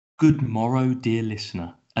Good morrow, dear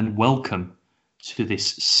listener, and welcome to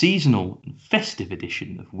this seasonal and festive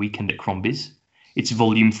edition of Weekend at Crombie's. It's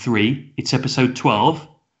volume 3, it's episode 12,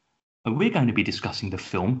 and we're going to be discussing the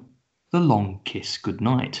film The Long Kiss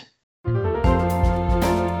Goodnight.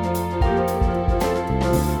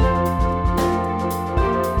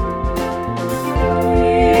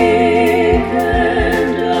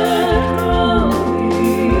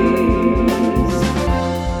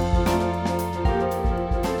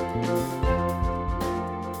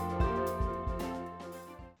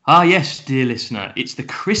 Ah, yes, dear listener, it's the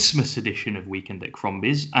Christmas edition of Weekend at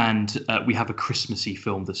Crombie's, and we have a Christmassy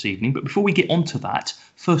film this evening. But before we get onto that,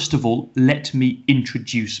 first of all, let me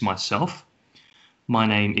introduce myself. My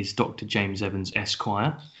name is Dr. James Evans,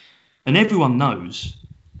 Esquire, and everyone knows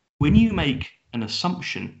when you make an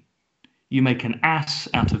assumption, you make an ass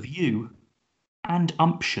out of you and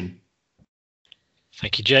umption.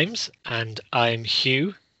 Thank you, James, and I'm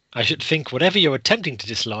Hugh. I should think whatever you're attempting to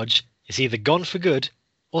dislodge is either gone for good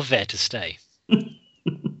or there to stay.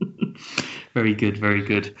 Very good, very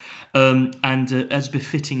good. And as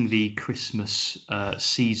befitting the Christmas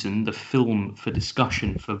season, the film for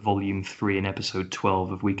discussion for Volume 3 and Episode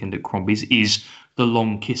 12 of Weekend at Crombie's is The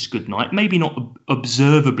Long Kiss Goodnight. Maybe not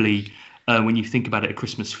observably when you think about it, a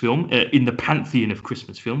Christmas film, in the pantheon of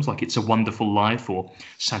Christmas films, like It's a Wonderful Life or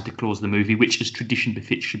Santa Claus the Movie, which, as tradition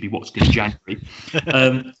befits, should be watched in January.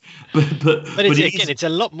 But it's a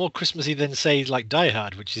lot more Christmassy than, say, like Die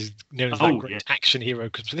Hard, which is known as that great action hero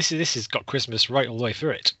Christmas. This has got Christmas right all the way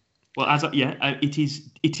through it. Well, it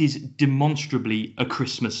is demonstrably a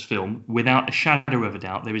Christmas film without a shadow of a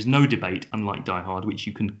doubt. There is no debate, unlike Die Hard, which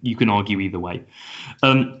you can argue either way.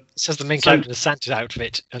 Says the main character in the Santa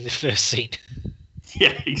outfit and the first scene.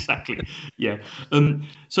 Yeah, exactly. Yeah.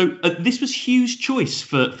 So this was Hugh's choice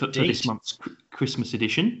for this month's Christmas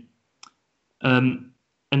edition. And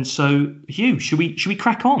so, Hugh, should we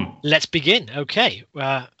crack on? Let's begin. Okay.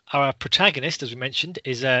 Our protagonist, as we mentioned,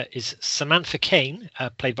 is Samantha Cain,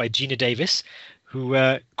 played by Gina Davis, who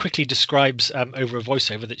quickly describes over a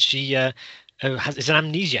voiceover that she is an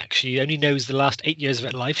amnesiac. She only knows the last 8 years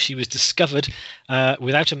of her life. She was discovered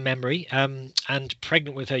without a memory and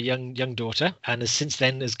pregnant with her young daughter, and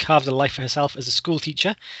has carved a life for herself as a school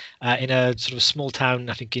teacher in a sort of small town,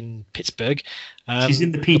 I think, in Pittsburgh. She's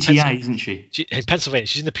in the PTA, isn't she? In Pennsylvania.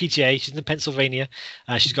 She's in the PTA. She's in Pennsylvania.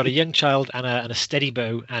 She's got a young child and a steady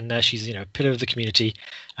bow, and she's a pillar of the community.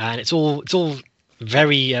 And it's all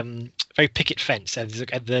very very picket fence. And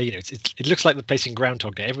it looks like the place in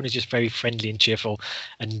Groundhog Day. Everyone is just very friendly and cheerful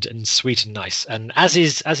and sweet and nice. And as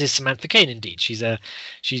is Samantha Cain. Indeed, she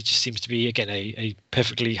just seems to be, again, a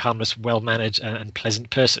perfectly harmless, well mannered and pleasant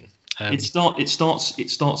person. It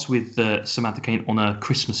starts with Samantha Cain on a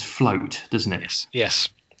Christmas float, doesn't it? Yes.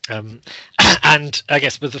 And I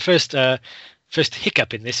guess, but the first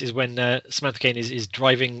hiccup in this is when Samantha Cain is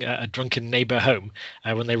driving a drunken neighbour home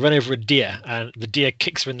when they run over a deer, and the deer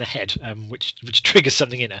kicks her in the head, which triggers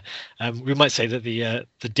something in her. We might say that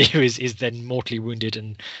the deer is then mortally wounded,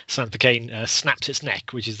 and Samantha Cain snaps its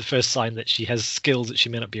neck, which is the first sign that she has skills that she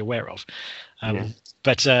may not be aware of.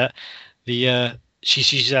 But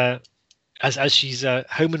she's as she's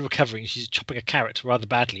home and recovering, she's chopping a carrot rather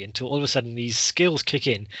badly until all of a sudden these skills kick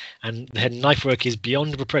in and her knife work is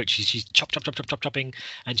beyond reproach. She's chopping,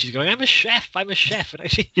 and she's going, I'm a chef. And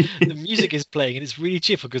actually the music is playing, and it's really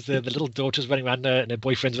cheerful because the little daughter's running around and her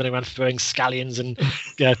boyfriend's running around throwing scallions and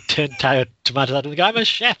tomatoes out, and they go, I'm a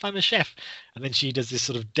chef. And then she does this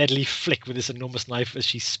sort of deadly flick with this enormous knife as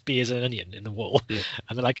she spears an onion in the wall. Yeah.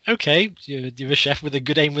 And they're like, okay, you're a chef with a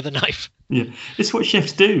good aim with a knife. Yeah, it's what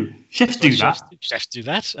chefs do. Chefs do that. Chefs do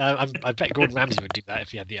that. I bet Gordon Ramsay would do that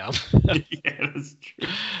if he had the arm. Yeah, that's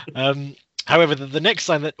true. However, the next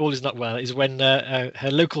sign that all is not well is when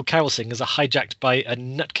her local carol singers are hijacked by a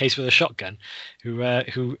nutcase with a shotgun,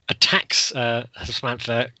 who attacks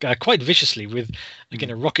Samantha quite viciously with, again,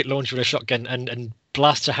 a rocket launcher with a shotgun and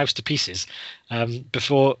blasts her house to pieces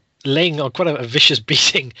before laying on quite a vicious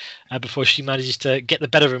beating before she manages to get the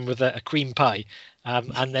better of him with a cream pie.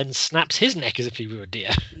 And then snaps his neck as if he were a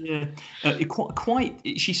deer. Yeah,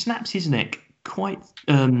 she snaps his neck quite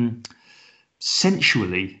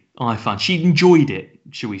sensually. I find she enjoyed it.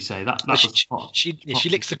 Shall we say that? She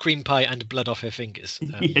licks the cream pie and blood off her fingers.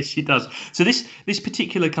 Yes, she does. So this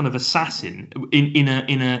particular kind of assassin, in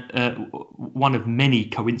a one of many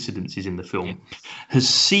coincidences in the film, has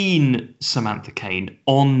seen Samantha Cain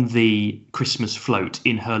on the Christmas float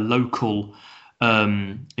in her local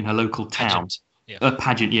town. Pageant. A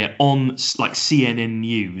pageant, on like CNN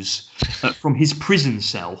News from his prison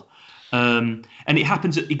cell. And it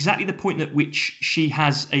happens at exactly the point at which she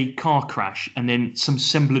has a car crash, and then some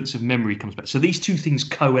semblance of memory comes back. So these two things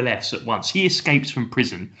coalesce at once. He escapes from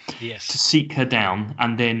prison to seek her down,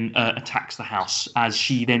 and then attacks the house as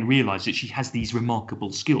she then realizes that she has these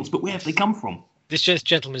remarkable skills. But where have they come from? This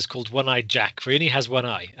gentleman is called One-Eyed Jack, for he only has one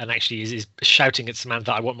eye, and actually is shouting at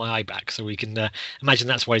Samantha, "I want my eye back." So we can imagine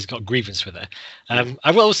that's why he's got a grievance with her.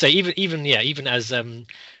 I will say, even as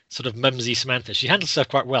sort of mumsy Samantha, she handles herself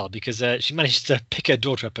quite well, because she managed to pick her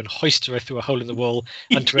daughter up and hoist her through a hole in the wall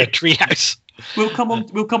onto a treehouse. We'll come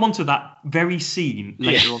on to that very scene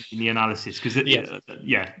later on in the analysis, because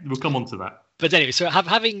we'll come on to that. But anyway, so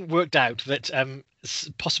having worked out that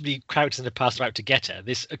possibly characters in the past are out to get her,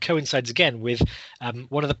 this coincides again with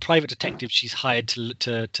one of the private detectives she's hired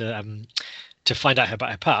to find out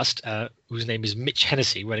about her past, whose name is Mitch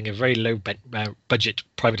Hennessy, running a very low budget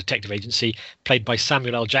private detective agency, played by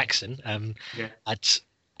Samuel L. Jackson.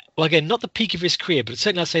 Well, again, not the peak of his career, but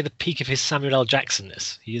certainly I'd say the peak of his Samuel L.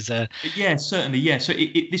 Jackson-ness. He is certainly, yeah. So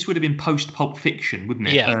this would have been post Pulp Fiction, wouldn't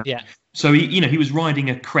it? Yeah. So he was riding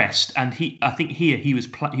a crest, and I think he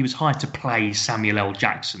was hired to play Samuel L.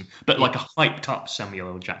 Jackson, but like a hyped up Samuel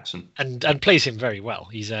L. Jackson, and plays him very well.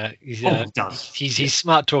 He's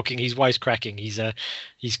smart talking, he's wisecracking,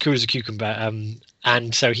 he's cool as a cucumber,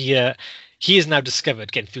 and so he has now discovered,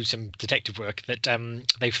 again through some detective work, that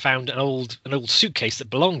they found an old suitcase that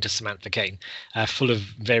belonged to Samantha Kane, full of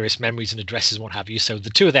various memories and addresses and what have you. So the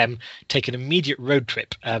two of them take an immediate road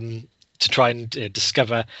trip to try and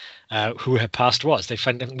discover who her past was. They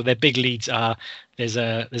find their big leads are there's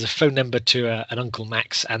a phone number to an Uncle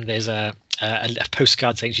Max, and there's a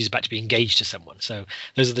postcard saying she's about to be engaged to someone. So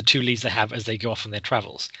those are the two leads they have as they go off on their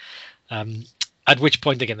travels. At which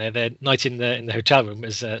point, again, their night in the hotel room,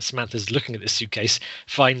 as Samantha's looking at this suitcase,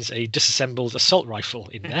 finds a disassembled assault rifle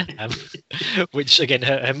in there, which, again,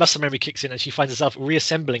 her muscle memory kicks in, and she finds herself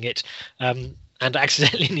reassembling it and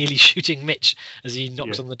accidentally nearly shooting Mitch as he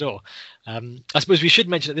knocks on the door. I suppose we should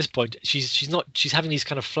mention at this point, she's having these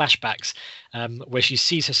kind of flashbacks where she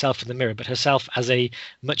sees herself in the mirror, but herself as a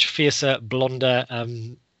much fiercer, blonder...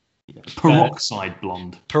 peroxide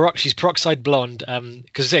blonde. She's peroxide blonde,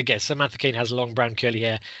 because again, Samantha Kane has long brown curly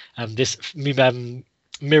hair. This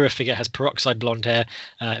mirror figure has peroxide blonde hair,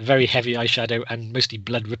 very heavy eyeshadow, and mostly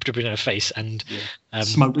blood ripped up in her face, and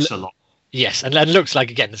smokes a lot. Yes, and looks like,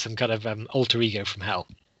 again, some kind of alter ego from hell.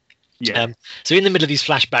 Yeah. So in the middle of these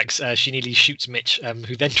flashbacks, she nearly shoots Mitch,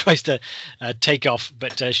 who then tries to take off,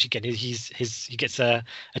 but he gets a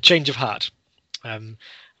change of heart.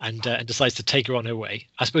 And decides to take her on her way.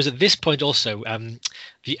 I suppose at this point also,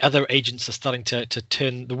 the other agents are starting to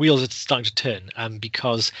turn. The wheels are starting to turn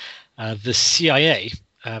because the CIA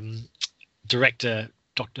director,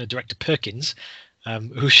 Director Perkins,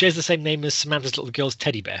 who shares the same name as Samantha's little girl's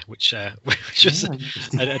teddy bear, which was a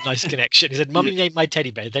nice connection. He said, "Mummy named my teddy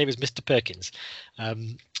bear. His name was Mr. Perkins."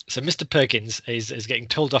 So Mr. Perkins is getting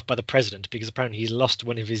told off by the president because apparently he's lost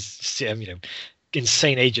one of his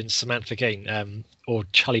insane agents, Samantha Kane, or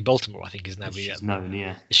Charlie Baltimore, I think is now known.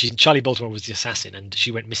 Yeah, Charlie Baltimore was the assassin, and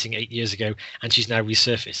she went missing 8 years ago, and she's now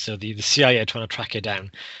resurfaced. So the CIA are trying to track her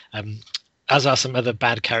down, as are some other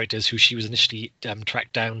bad characters who she was initially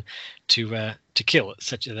tracked down to kill.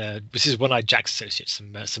 This is One-Eyed Jack's associates,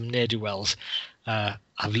 some ne'er-do-wells.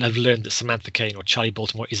 I've learned that Samantha Kane or Charlie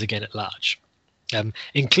Baltimore is again at large.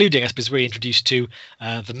 Including, I suppose, we're introduced to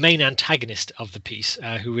the main antagonist of the piece,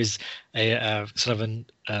 who is a sort of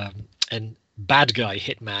an bad guy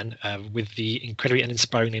hitman with the incredibly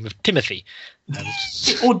uninspiring name of Timothy.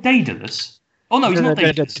 Or Daedalus. Oh no, he's not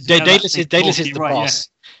Daedalus. Daedalus is the boss.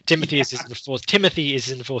 Yeah. Timothy is his enforcer. Timothy is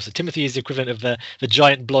his enforcer. Timothy is the equivalent of the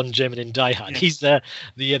giant blonde German in Die Hard. Yeah. He's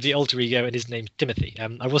the alter ego, and his name's Timothy.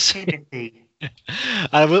 I will say. Timothy.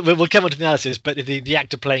 We'll come on to the analysis, but the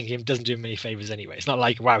actor playing him doesn't do him any favors anyway. It's not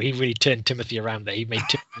like, wow, he really turned Timothy around there. He made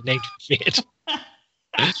Timothy name weird.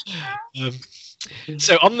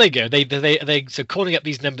 So on they go. They so calling up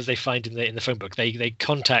these numbers they find in the phone book. They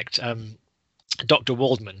contact Dr.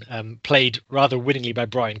 Waldman, played rather winningly by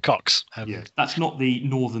Brian Cox. That's not the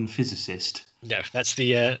northern physicist. No, that's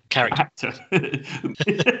the character actor,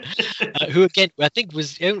 who again I think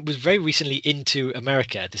was very recently into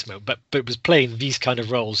America at this moment, but was playing these kind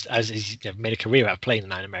of roles as he's made a career out of playing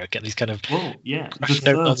now in America. These kind of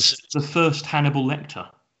the first Hannibal Lecter.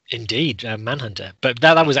 Indeed, Manhunter. But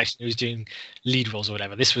that was actually, he was doing lead roles or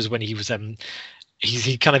whatever. This was when he was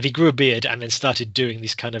he grew a beard and then started doing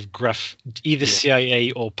this kind of gruff, either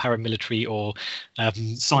CIA or paramilitary or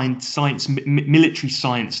science military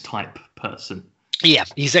science type person. Yeah,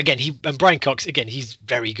 he's and Brian Cox again. He's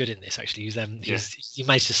very good in this. Actually, he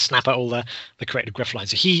managed to snap out all the correct gruff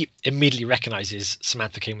lines. So he immediately recognizes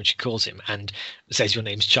Samantha Kane when she calls him and says, "Your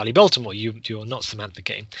name's Charlie Baltimore. You're not Samantha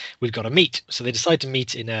Kane. We've got to meet." So they decide to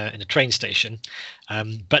meet in a train station,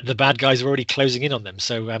 but the bad guys are already closing in on them.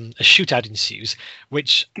 So a shootout ensues,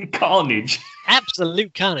 which carnage,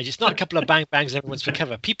 absolute carnage. It's not a couple of bang bangs and everyone's for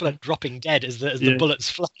cover. People are dropping dead as the bullets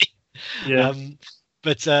fly. Yeah.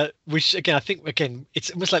 But which again, I think it's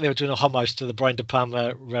almost like they were doing a homage to the Brian De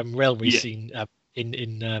Palma railway scene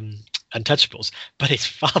in Untouchables, but it's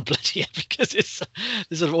far bloodier because there's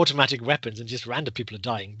sort of automatic weapons and just random people are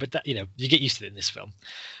dying. But that, you get used to it in this film.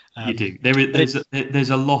 You do. There's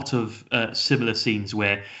a lot of similar scenes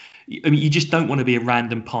where, I mean, you just don't want to be a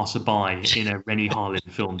random passerby in a Rennie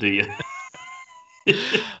Harlin film, do you?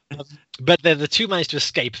 But then the two managed to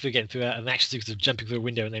escape again through an action sequence of jumping through a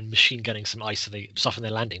window and then machine gunning some ice so they soften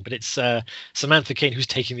their landing. But it's Samantha Kane who's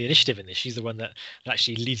taking the initiative in this. She's the one that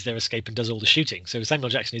actually leads their escape and does all the shooting. So Samuel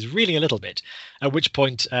Jackson is reeling a little bit, at which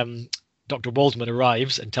point Dr. Waldman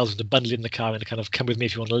arrives and tells them to bundle in the car and to kind of come with me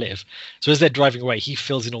if you want to live. So as they're driving away, he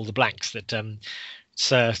fills in all the blanks that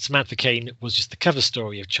Samantha Kane was just the cover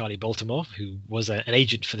story of Charlie Baltimore, who was an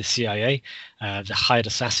agent for the CIA, the hired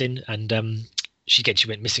assassin, and she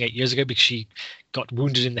went missing 8 years ago because she got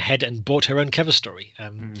wounded in the head and bought her own cover story.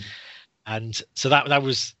 And so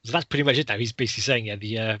that's pretty much it. Now he's basically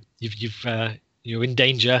saying, you're in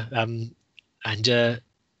danger, and I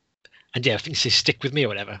think he says stick with me or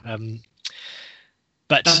whatever.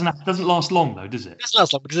 But doesn't last long though, does it? It doesn't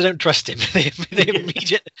last long because they don't trust him. they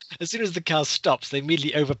immediately, as soon as the car stops, they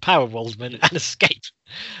immediately overpower Waldman and escape.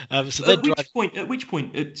 So at which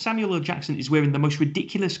point, Samuel L. Jackson is wearing the most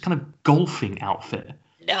ridiculous kind of golfing outfit.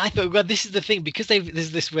 No, I thought, well, this is the thing, because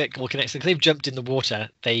there's this all connects. Because they've jumped in the water,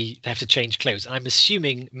 they have to change clothes. And I'm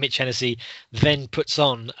assuming Mitch Hennessy then puts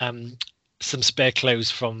on some spare clothes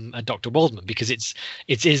from Dr. Waldman, because it's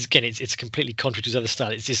completely contrary to his other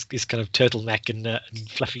style. It's this kind of turtleneck and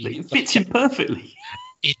fluffy. It fits him perfectly.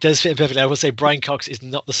 It does fit him perfectly. I will say Brian Cox is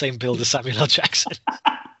not the same build as Samuel L. Jackson.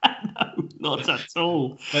 No, not at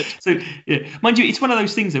all. So, mind you, it's one of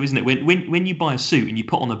those things, though, isn't it? When you buy a suit and you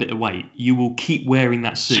put on a bit of weight, you will keep wearing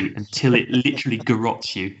that suit until it literally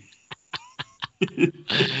garrots you.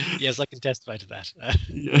 Yes, I can testify to that.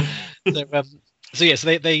 So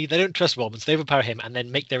they don't trust Waldman, so they overpower him and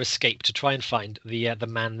then make their escape to try and find the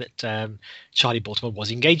man that Charlie Baltimore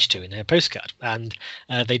was engaged to in her postcard. And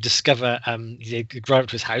they discover they drive up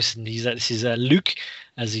to his house, and this is Luke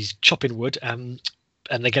as he's chopping wood.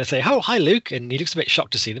 And they're going to say, "Oh, hi, Luke," and he looks a bit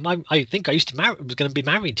shocked to see them. I think I was going to be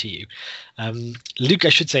married to you. Luke, I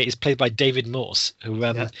should say, is played by David Morse, who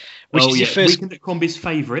which is your first. Weekend at Crombie's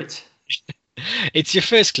favourite. It's your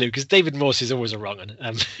first clue because David Morse is always a wrong un.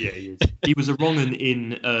 Yeah, he is. He was a wrong un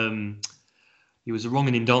in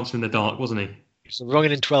Dancing in the Dark, wasn't he? He's a wrong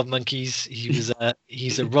un in 12 Monkeys. He's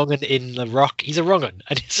a wrong un in The Rock. He's a wrong un.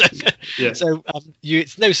 And so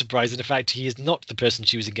it's no surprise in the fact he is not the person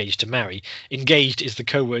she was engaged to marry. Engaged is the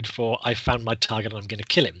code word for I found my target and I'm going to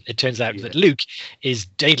kill him. It turns out that Luke is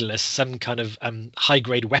Daedalus, some kind of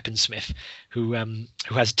high-grade weaponsmith who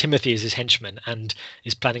has Timothy as his henchman and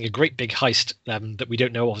is planning a great big heist that we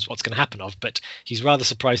don't know what's going to happen of. But he's rather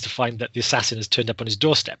surprised to find that the assassin has turned up on his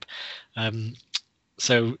doorstep.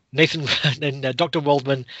 So Nathan and Dr.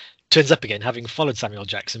 Waldman turns up again, having followed Samuel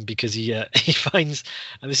Jackson, because he finds,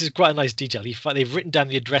 and this is quite a nice detail, they've written down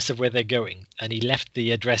the address of where they're going, and he left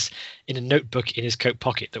the address in a notebook in his coat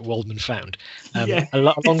pocket that Waldman found.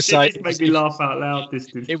 Alongside, it made me laugh out loud.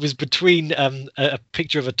 It was between a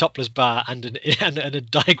picture of a topless bar and a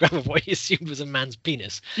diagram of what he assumed was a man's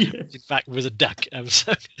penis. Yes. Which in fact was a duck.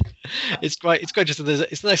 So it's quite interesting.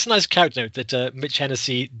 It's a nice character note that Mitch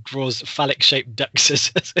Hennessy draws phallic-shaped ducks as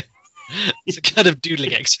it's a kind of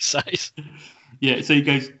doodling exercise. Yeah, so he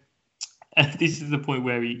goes, this is the point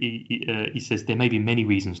where he says, there may be many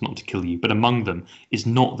reasons not to kill you, but among them is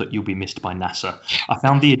not that you'll be missed by NASA. I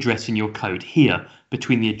found the address in your coat here,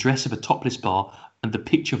 between the address of a topless bar and the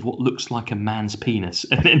picture of what looks like a man's penis.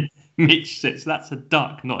 And then Mitch says, that's a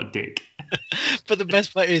duck, not a dick. But the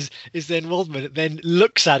best part is then Waldman then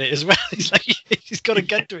looks at it as well. He's like, he's got a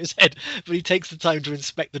gun to his head, but he takes the time to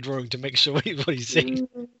inspect the drawing to make sure what he's seeing.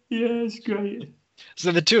 Yeah, it's great.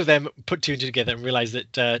 So the two of them put two and two together and realize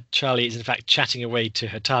that Charlie is in fact chatting away to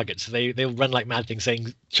her target. So they'll run like mad things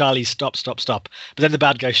saying, "Charlie, stop, stop, stop." But then the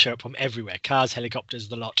bad guys show up from everywhere, cars, helicopters,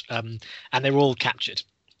 the lot, and they're all captured.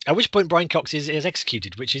 At which point Brian Cox is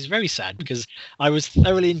executed, which is very sad because I was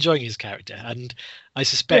thoroughly enjoying his character, and I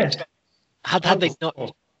suspect had they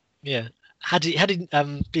not, had he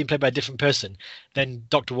been played by a different person, then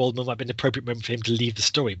Dr. Waldman might have been an appropriate moment for him to leave the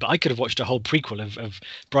story. But I could have watched a whole prequel of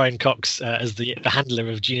Brian Cox as the handler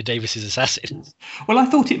of Gina Davis's assassin. Well, I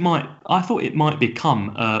thought it might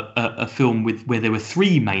become a film where there were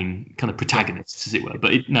three main kind of protagonists, as it were.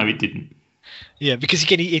 But it didn't. Yeah, because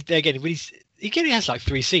when he only has like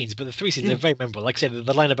 3 scenes, but the 3 scenes are very memorable. Like I said,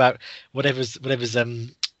 the line about whatever's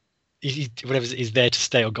is there to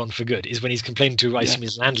stay or gone for good is when he's complaining to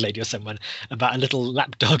his landlady or someone about a little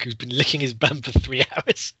lap dog who's been licking his bum for 3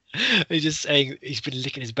 hours. He's just saying he's been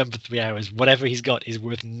licking his bum for 3 hours. Whatever he's got is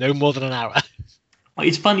worth no more than an hour.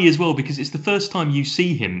 It's funny as well because it's the first time you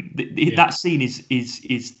see him. That scene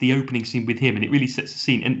is the opening scene with him, and it really sets the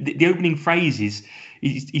scene. And the opening phrase is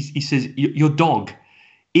he says, "Your dog,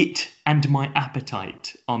 it and my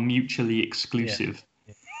appetite are mutually exclusive."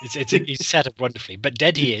 Yeah. He's set up wonderfully, but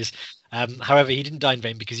dead he is. However, he didn't die in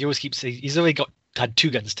vain because he always he's already had 2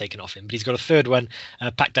 guns taken off him, but he's got a third one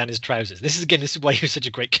packed down his trousers. This is why he was such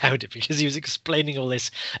a great character, because he was explaining all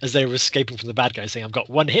this as they were escaping from the bad guys, saying, "I've got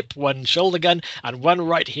 1 hip, 1 shoulder gun, and 1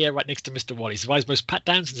 right here, right next to Mr. Wally. So his most pat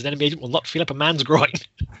down, since an enemy agent will not feel up a man's groin."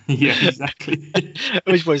 Yeah, exactly. At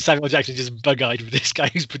which point Samuel Jackson just bug-eyed with this guy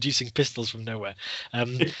who's producing pistols from nowhere.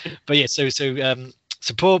 But yeah, so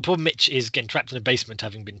poor Mitch is getting trapped in a basement,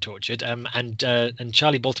 having been tortured, and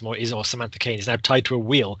Charlie Baltimore or Samantha Caine is now tied to a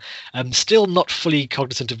wheel, still not fully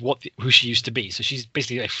cognizant of who she used to be. So she's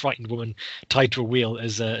basically a frightened woman tied to a wheel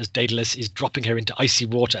as Daedalus is dropping her into icy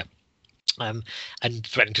water, and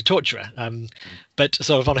threatening to torture her. But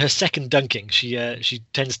sort of on her second dunking, she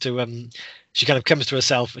tends to she kind of comes to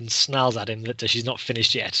herself and snarls at him that she's not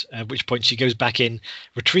finished yet. At which point she goes back in,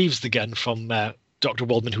 retrieves the gun from Dr.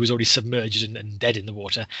 Waldman, who was already submerged and dead in the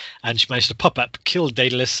water, and she managed to pop up, kill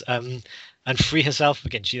Daedalus, and free herself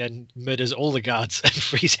again. She then murders all the guards and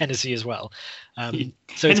frees Hennessy as well. So Hennessy,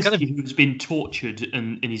 it's kind of who's been tortured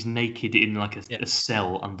and is naked in like a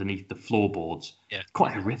cell underneath the floorboards. Yeah,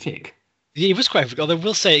 quite horrific. Yeah, it was quite horrific. Although I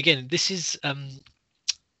will say again, this is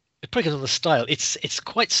it probably goes on the style. It's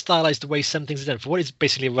quite stylized the way some things are done for what is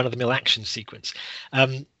basically a run-of-the-mill action sequence.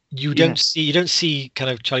 You don't see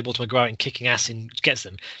kind of Charlie Baltimore go out and kicking ass and gets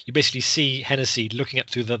them. You basically see Hennessy looking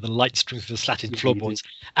up through the light stream through the slatted floorboards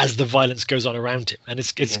as the violence goes on around him. And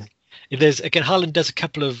there's again, Harlan does a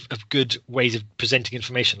couple of good ways of presenting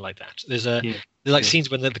information like that. There's scenes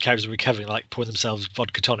when the characters are recovering, like pouring themselves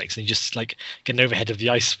vodka tonics, and you just like getting overhead of the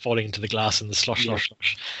ice falling into the glass and the slosh.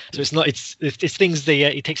 So it's things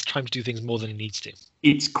it takes time to do things more than it needs to.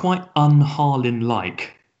 It's quite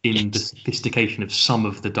un-Harlan-like in the sophistication of some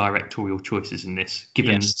of the directorial choices in this,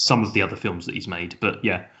 given some of the other films that he's made. But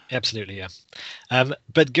yeah, absolutely, yeah.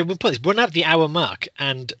 But we'll put this. We're now at the hour mark,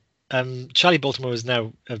 and Charlie Baltimore has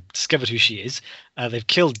now discovered who she is. They've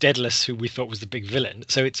killed Daedalus, who we thought was the big villain.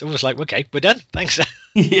 So it's almost like, okay, we're done. Thanks.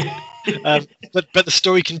 Yeah. But the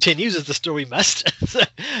story continues, as the story must.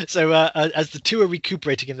 So as the two are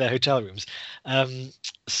recuperating in their hotel rooms,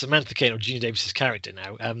 Samantha Caine, or Gina Davis's character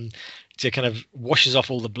now, kind of washes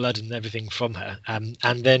off all the blood and everything from her,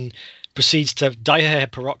 and then proceeds to dye her hair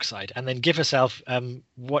peroxide and then give herself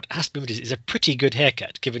what has to be admitted is a pretty good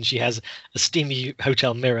haircut, given she has a steamy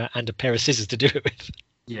hotel mirror and a pair of scissors to do it with.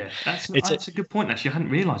 Yeah, that's a good point, actually. I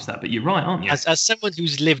hadn't realised that, but you're right, aren't you? As someone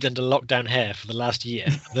who's lived under lockdown hair for the last year,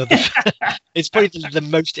 it's probably the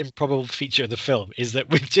most improbable feature of the film is that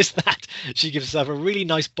with just that, she gives herself a really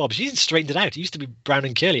nice bob. She even straightened it out. It used to be brown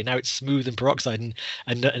and curly, now it's smooth and peroxide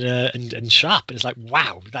and sharp. And it's like,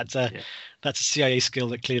 wow, that's a CIA skill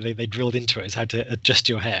that clearly they drilled into it, is how to adjust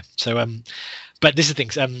your hair. So, but this is the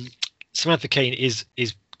thing. Samantha Caine is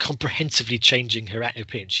comprehensively changing her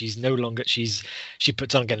appearance. She's no longer she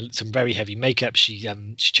puts on again some very heavy makeup. She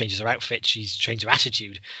changes her outfit. She's changed her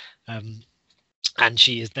attitude, and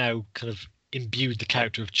she is now kind of imbued the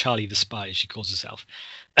character of Charlie the Spy, as she calls herself.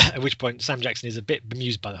 At which point Sam Jackson is a bit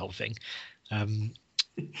bemused by the whole thing, and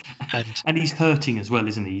he's hurting as well,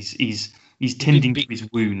 isn't he? He's tending to his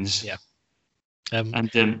wounds. Yeah.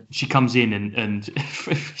 And she comes in and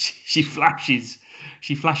she flashes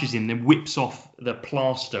him, then whips off the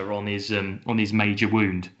plaster on his major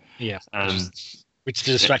wound. Yeah. Which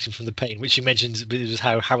to distract him from the pain, which he mentions was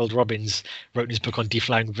how Harold Robbins wrote in his book on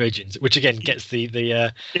deflowering virgins, which again gets the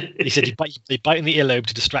he said they bite in the earlobe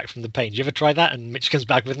to distract from the pain. Did you ever try that? And Mitch comes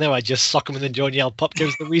back with, no, I just sock him in the jaw and yell, pop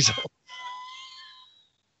goes the weasel.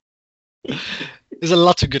 There's a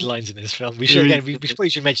lot of good lines in this film. We should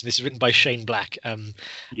mention this is written by Shane Black. And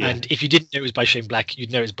if you didn't know it was by Shane Black,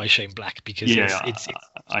 you'd know it's by Shane Black because its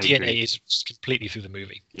DNA is completely through the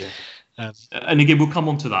movie. Yeah. And again, we'll come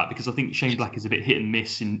on to that because I think Shane Black is a bit hit and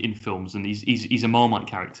miss in films, and he's a Marmite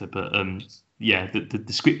character, but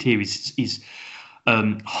the script here is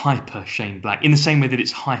hyper Shane Black, in the same way that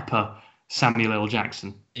it's hyper Samuel L.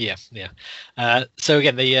 Jackson. Yeah. So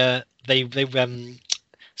again,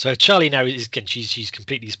 so Charlie now is again she's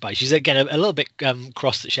completely spiced. She's again a little bit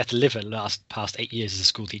cross that she had to live her past 8 years as a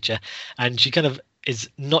school teacher, and she kind of is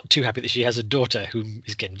not too happy that she has a daughter who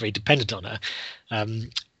is getting very dependent on her.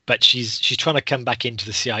 But she's trying to come back into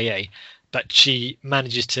the CIA. But she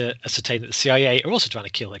manages to ascertain that the CIA are also trying to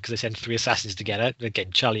kill her because they send 3 assassins together.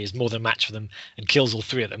 Again, Charlie is more than a match for them and kills all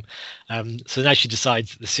 3 of them. So now she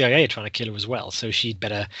decides that the CIA are trying to kill her as well. So she'd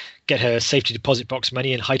better get her safety deposit box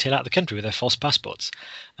money and hightail out of the country with her false passports.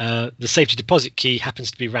 The safety deposit key happens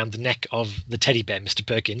to be around the neck of the teddy bear, Mr.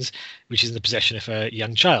 Perkins, which is in the possession of a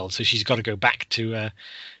young child. So she's got to go back to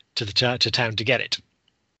town to get it.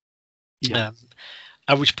 Yeah.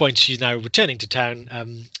 At which point she's now returning to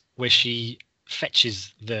town, where she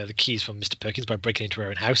fetches the keys from Mr. Perkins by breaking into her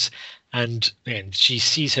own house, and she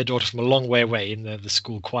sees her daughter from a long way away in the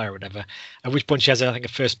school choir or whatever, at which point she has, I think, a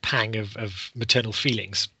first pang of maternal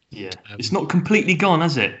feelings. Yeah, it's not completely gone,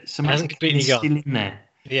 has it? It hasn't completely gone. Still in there.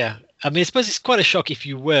 Yeah, I mean, I suppose it's quite a shock if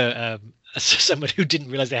you were someone who didn't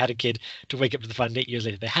realize they had a kid to wake up to the fact 8 years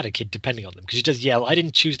later they had a kid depending on them, because she does yell, "I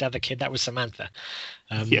didn't choose to have the kid, that was Samantha."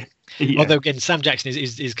 Yeah. Although again, Sam Jackson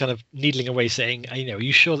is kind of needling away, saying, are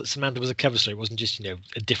you sure that Samantha was a cover story? It wasn't just a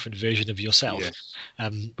different version of yourself,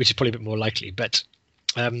 which is probably a bit more likely. But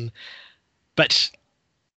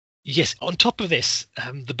yes, on top of this,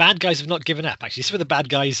 the bad guys have not given up. Actually, some of the bad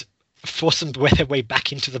guys force them to wear their way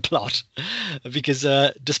back into the plot, because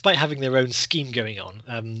despite having their own scheme going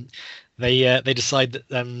on, they decide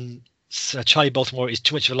that Charlie Baltimore is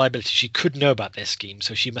too much of a liability. She could know about their scheme,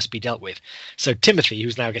 so she must be dealt with. So Timothy,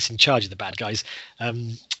 who's now gets in charge of the bad guys,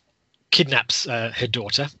 kidnaps her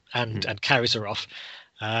daughter and carries her off.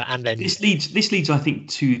 And then this leads, I think,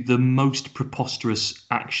 to the most preposterous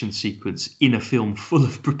action sequence in a film full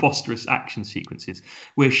of preposterous action sequences,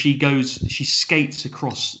 where she skates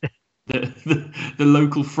across the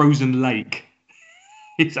local frozen lake.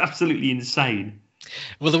 It's absolutely insane.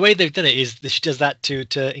 Well, the way they've done it is that she does that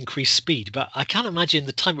to increase speed, but I can't imagine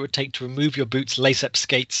the time it would take to remove your boots, lace up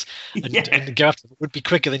skates, and go after them would be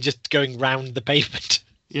quicker than just going round the pavement.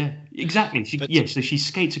 Yeah, exactly. So she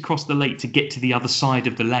skates across the lake to get to the other side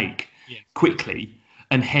of the lake quickly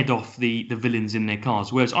and head off the villains in their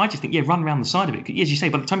cars. Whereas I just think, run around the side of it. As you say,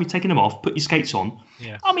 by the time you've taken them off, put your skates on.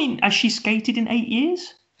 Yeah. I mean, has she skated in 8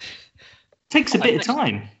 years? Takes a bit of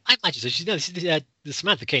time. I imagine so. The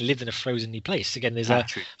Samantha Cain lived in a frozen place. Again, there's a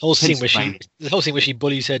whole scene where she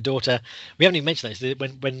bullies her daughter. We haven't even mentioned this.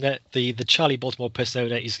 When the Charlie Baltimore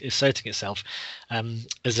persona is asserting itself,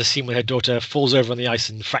 there's a scene where her daughter falls over on the ice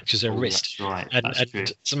and fractures her wrist. That's right.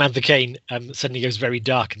 And Samantha Cain suddenly goes very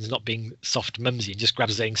dark and is not being soft mumsy and just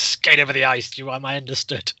grabs her saying, "Skate over the ice. Am I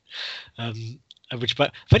understood?"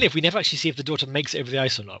 But funny if we never actually see if the daughter makes it over the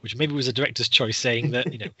ice or not, which maybe was a director's choice, saying that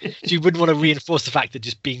she wouldn't want to reinforce the fact that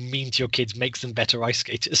just being mean to your kids makes them better ice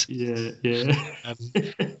skaters. Yeah.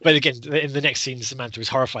 But again, in the next scene, Samantha is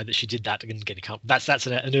horrified that she did that. Again, that's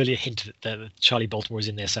an earlier hint that Charlie Baltimore is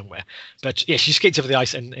in there somewhere. But yeah, she skates over the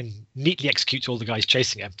ice and neatly executes all the guys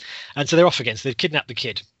chasing her, and so they're off again. So they've kidnapped the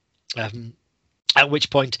kid. At which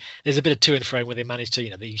point there's a bit of to and fro where they manage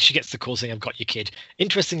to, she gets the call saying, "I've got your kid."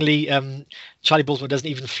 Interestingly, Charlie Baltimore doesn't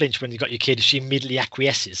even flinch when you've got your kid. She immediately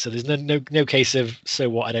acquiesces. So there's no case of, so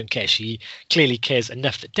what, I don't care. She clearly cares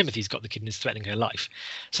enough that Timothy's got the kid and is threatening her life.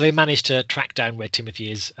 So they manage to track down where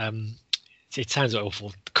Timothy is. It sounds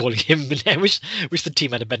awful calling him, I wish the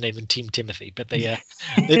team had a better name than Team Timothy, but they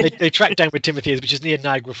track down where Timothy is, which is near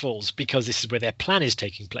Niagara Falls, because this is where their plan is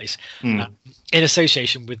taking place, in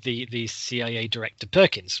association with the CIA director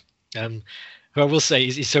Perkins, who I will say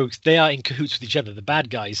is so they are in cahoots with each other. The bad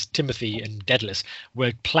guys, Timothy and Daedalus,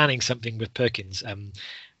 were planning something with Perkins,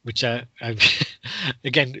 which again,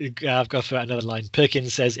 I've got to throw out another line.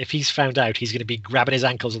 Perkins says if he's found out, he's going to be grabbing his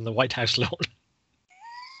ankles on the White House lawn.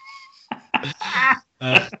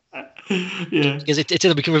 Because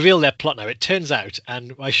we can reveal their plot now. It turns out,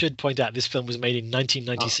 and I should point out, this film was made in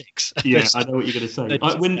 1996. I know what you're going to say.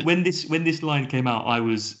 When this line came out, I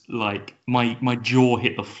was like, my jaw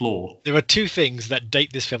hit the floor. There are two things that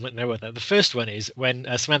date this film like no other. The first one is when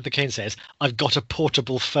Samantha Cain says, "I've got a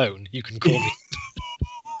portable phone. You can call me."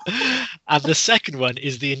 And the second one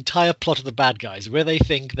is the entire plot of the bad guys, where they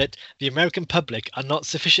think that the American public are not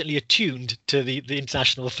sufficiently attuned to the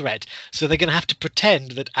international threat, so they're going to have to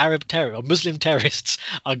pretend that Arab terror or Muslim terrorists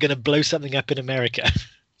are going to blow something up in America.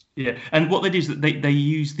 Yeah, and what they do is that they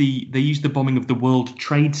use the bombing of the World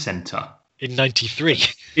Trade Center in '93.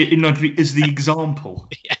 In '93 as the example.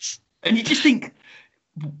 Yes, and you just think,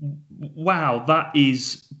 Wow, that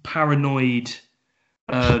is paranoid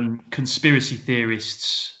conspiracy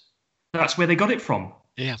theorists. That's where they got it from.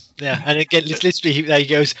 Yeah, and again, it's literally there he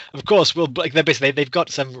goes. Of course, like they're basically they've got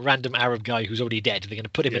some random Arab guy who's already dead. They're going to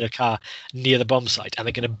put him in a car near the bomb site, and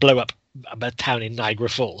they're going to blow up a town in Niagara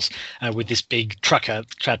Falls with this big tanker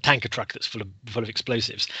truck that's full of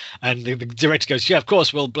explosives. And the director goes, "Yeah, of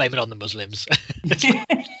course, we'll blame it on the Muslims."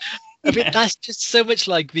 I mean, that's just so much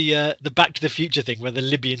like the Back to the Future thing where the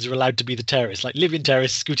Libyans are allowed to be the terrorists, like Libyan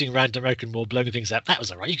terrorists scooting around American Mall, blowing things up. That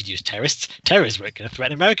was all right. You could use terrorists. Terrorists weren't going to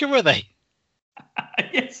threaten America, were they?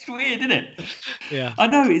 It's weird, isn't it? Yeah, I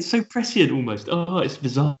know, it's so prescient almost. Oh, it's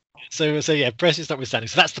bizarre. So yeah, prescience notwithstanding.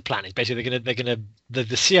 So that's the plan. Is basically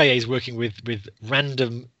the CIA is working with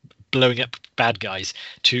random blowing up bad guys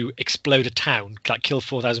to explode a town, like kill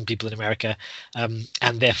 4,000 people in America, and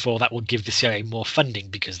therefore that will give the CIA more funding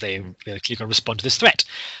because they're going to respond to this threat.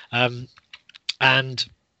 So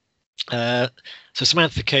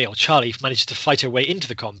Samantha Kay, or Charlie, manages to fight her way into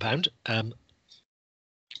the compound.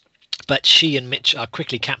 But she and Mitch are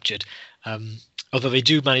quickly captured, although they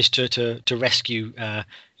do manage to rescue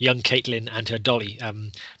young Caitlin and her dolly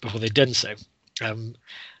before they've done so.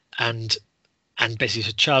 And basically,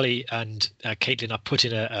 so Charlie and Caitlin are put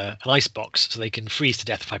in an ice box so they can freeze to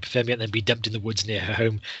death of hypothermia and then be dumped in the woods near her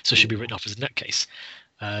home, so she'll be written off as a nutcase.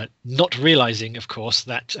 Not realizing, of course,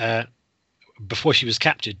 that before she was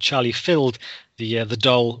captured, Charlie filled the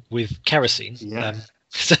doll with kerosene. Yeah.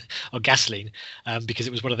 Or gasoline, because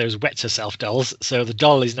it was one of those wets herself dolls. So the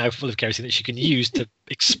doll is now full of kerosene that she can use to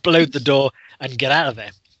explode the door and get out of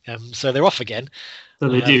there. So they're off again. So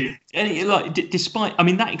they do. And despite, I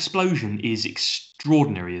mean, that explosion is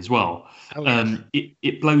extraordinary as well. Oh, yeah.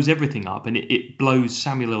 It blows everything up, and it blows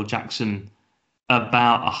Samuel L. Jackson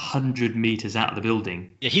about 100 meters out of the building.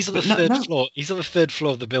 Yeah, he's on the third floor. He's on the third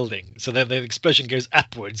floor of the building. So the explosion goes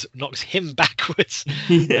upwards, knocks him backwards.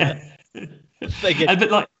 Yeah.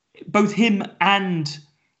 But like both him and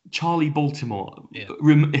Charlie Baltimore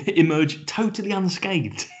emerge totally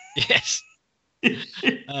unscathed. Yes.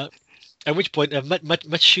 At which point, much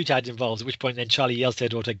shootout involves. At which point, then Charlie yells to her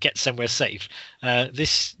daughter, "Get somewhere safe."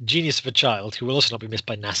 This genius of a child, who will also not be missed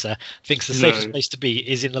by NASA, thinks the safest place to be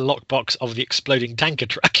is in the lockbox of the exploding tanker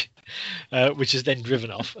truck, which is then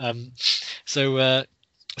driven off.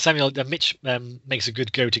 Mitch makes a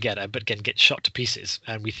good go to get her, but again gets shot to pieces,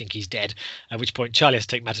 and we think he's dead. At which point Charlie has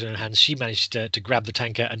to take matters in her hands. She managed to grab the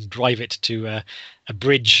tanker and drive it to a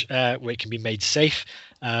bridge where it can be made safe.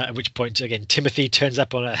 At which point, again, Timothy turns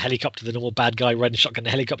up on a helicopter, the normal bad guy riding shotgun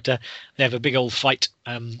the helicopter. They have a big old fight.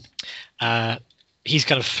 He's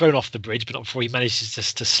kind of thrown off the bridge, but not before he manages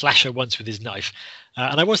to slash her once with his knife.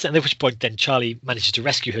 And I will say, at which point then Charlie manages to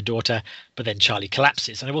rescue her daughter, but then Charlie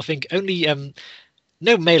collapses. And I will think only...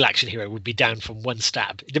 no male action hero would be down from one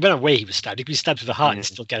stab. Depending on where he was stabbed, he could be stabbed with a heart and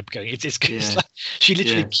still get up going. It's like she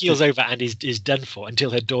literally keels over and is done for until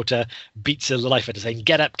her daughter beats her life out of saying,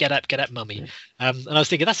 "Get up, mummy." And I was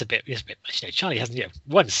thinking that's a bit much. Charlie hasn't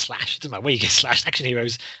one slash. It doesn't matter where you get slashed. Action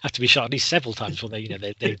heroes have to be shot at least several times before they're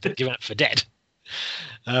given up for dead.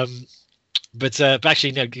 But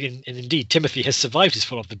actually, no. Indeed, Timothy has survived his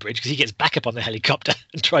fall off the bridge because he gets back up on the helicopter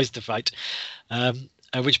and tries to fight.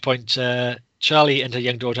 At which point, Charlie and her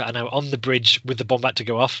young daughter are now on the bridge with the bomb about to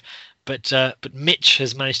go off, but Mitch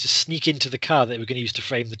has managed to sneak into the car that we're going to use to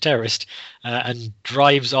frame the terrorist and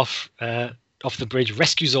drives off the bridge,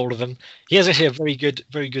 rescues all of them. He has actually a very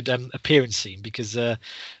good appearance scene because the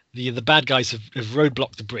bad guys have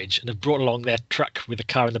roadblocked the bridge and have brought along their truck with a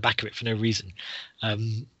car in the back of it for no reason.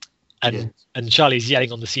 And Charlie's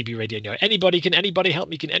yelling on the CB radio, anybody help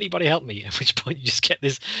me? Can anybody help me? At which point you just get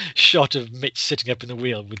this shot of Mitch sitting up in the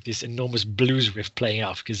wheel with this enormous blues riff playing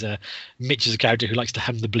off because Mitch is a character who likes to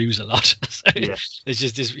hum the blues a lot. So there's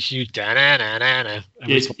just this huge da-na-na-na-na.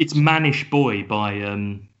 It's Mannish Boy by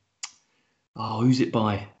who's it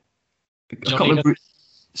by? I can't remember.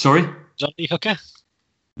 Sorry? John Lee Hooker?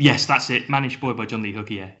 Yes, that's it. Mannish Boy by John Lee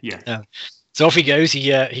Hooker, yeah. So off he goes.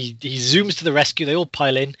 He zooms to the rescue. They all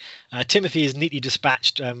pile in. Timothy is neatly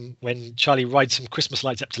dispatched when Charlie rides some Christmas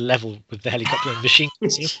lights up to level with the helicopter and machine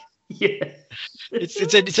guns. Yeah,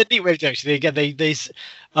 it's a neat way to actually. Again,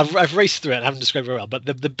 I've raced through it. I haven't described it very well, but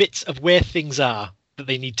the bits of where things are that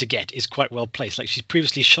they need to get is quite well placed. Like, she's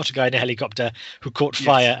previously shot a guy in a helicopter who caught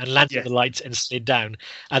fire and landed on the lights and slid down.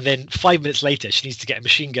 And then 5 minutes later, she needs to get a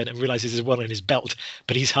machine gun and realizes there's one in his belt,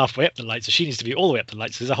 but he's halfway up the light. So she needs to be all the way up the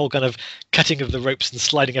light. So there's a whole kind of cutting of the ropes and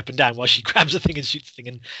sliding up and down while she grabs a thing and shoots the thing.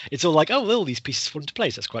 And it's all like, oh, all these pieces fall into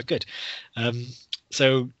place. That's quite good.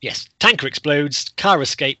 So, yes, tanker explodes, car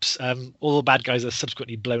escapes, all the bad guys are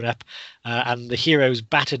subsequently blown up, and the heroes,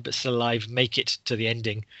 battered but still alive, make it to the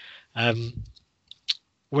ending.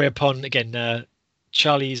 Whereupon, again,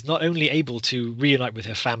 Charlie is not only able to reunite with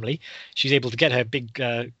her family, she's able to get her big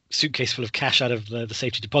suitcase full of cash out of the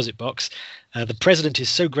safety deposit box. The president is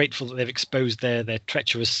so grateful that they've exposed their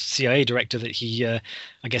treacherous CIA director that he, I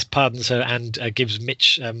guess, pardons her and gives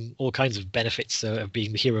Mitch all kinds of benefits of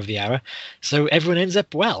being the hero of the hour. So everyone ends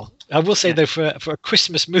up well. I will say, though, for a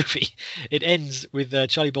Christmas movie, it ends with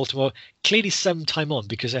Charlie Baltimore clearly some time on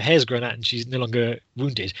because her hair's grown out and she's no longer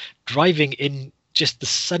wounded, driving in just the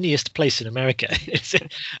sunniest place in America.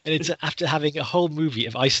 It's after having a whole movie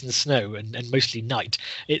of ice and snow and mostly night.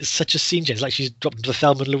 It's such a scene change. It's like she's dropped into the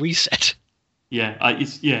Thelma and Louise set. Yeah,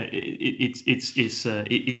 it's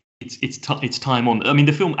time on. I mean,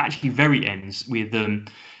 the film actually very ends with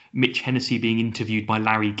Mitch Hennessy being interviewed by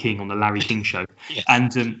Larry King on the Larry King Show, Yes.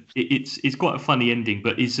 And it's quite a funny ending.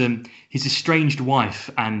 But his estranged wife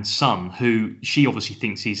and son, who she obviously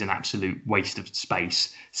thinks he's an absolute waste of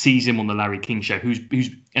space, sees him on the Larry King Show.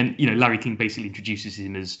 And Larry King basically introduces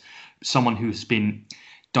him as someone who has been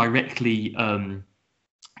directly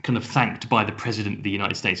kind of thanked by the president of the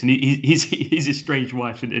United States, and his estranged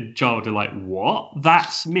wife and child are like, "What?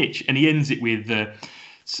 That's Mitch." And he ends it with a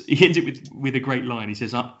great line. He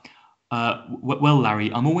says, "Well,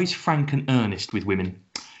 Larry, I'm always frank and earnest with women.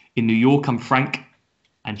 In New York, I'm frank,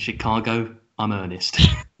 and Chicago, I'm earnest."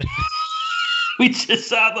 Which is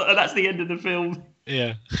sad, and that's the end of the film.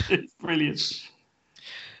 Yeah, it's brilliant.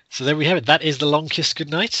 So there we have it. That is The Long Kiss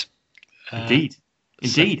Goodnight. Indeed.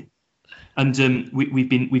 And we've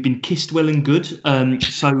been kissed well and good. So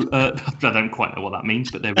I don't quite know what that means,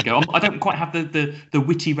 but there we go. I don't quite have the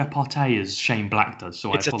witty repartee as Shane Black does.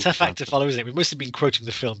 So it's a tough act to follow, isn't it? We must have been quoting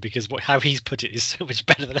the film because how he's put it is so much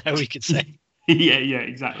better than how we could say. Yeah,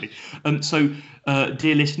 exactly. So,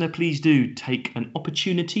 dear listener, please do take an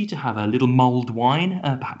opportunity to have a little mulled wine,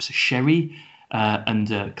 perhaps a sherry,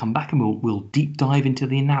 and come back and we'll deep dive into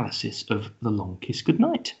the analysis of The Long Kiss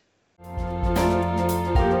Goodnight.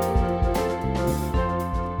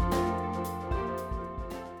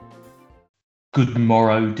 Good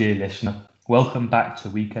morrow, dear listener. Welcome back to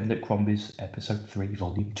Weekend at Crombie's, episode 3,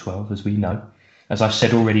 volume 12, as we know. As I've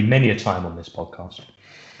said already many a time on this podcast,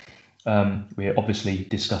 we're obviously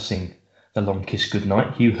discussing The Long Kiss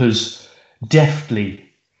Goodnight. Hugh has deftly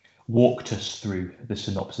walked us through the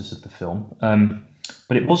synopsis of the film,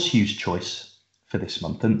 but it was Hugh's choice for this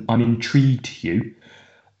month, and I'm intrigued, Hugh.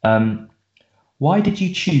 Why did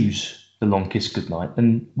you choose The Long Kiss Goodnight,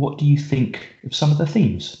 and what do you think of some of the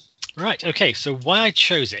themes? Right. Okay. So why I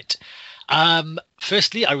chose it.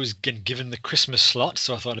 Firstly, I was given the Christmas slot,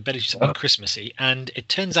 so I thought I'd better do something Christmassy. And it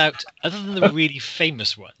turns out, other than the really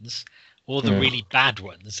famous ones or the really bad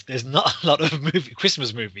ones, there's not a lot of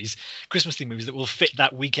Christmas movies that will fit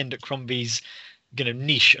that Weekend at Crombie's,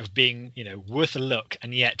 niche of being, worth a look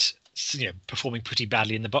and yet, performing pretty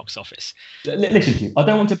badly in the box office. Listen to you. I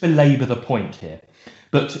don't want to belabor the point here,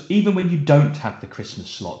 but even when you don't have the Christmas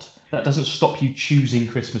slot, that doesn't stop you choosing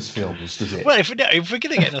Christmas films, does it? Well, if we're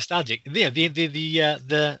going to get nostalgic,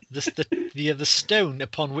 the stone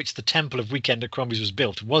upon which the Temple of Weekend at Crombie's was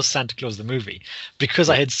built was Santa Claus the movie, because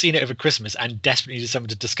I had seen it over Christmas and desperately needed someone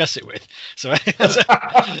to discuss it with. So I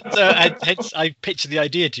pitched the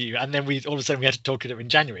idea to you, and then all of a sudden we had to talk it up in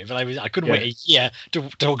January. But I couldn't wait a year to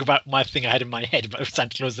talk about my thing I had in my head about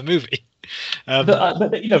Santa Claus the movie. But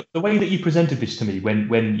the way that you presented this to me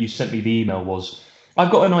when you sent me the email was, I've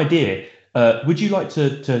got an idea. Would you like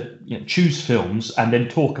to choose films and then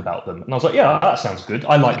talk about them? And I was like, yeah, that sounds good.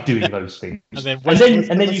 I like doing those things. and then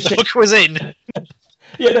you said, was in.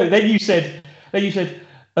 Then you said,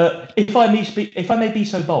 if I may be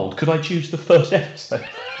so bold, could I choose the first episode?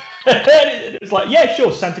 It was like, yeah,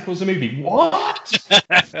 sure, Santa Claus the movie. What?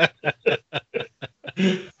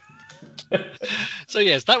 So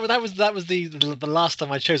yes, that was the last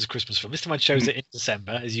time I chose a Christmas film. This time I chose it in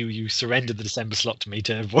December, as you surrendered the December slot to me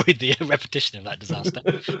to avoid the repetition of that disaster.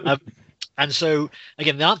 And so,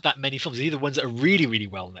 again, there aren't that many films. They're either ones that are really, really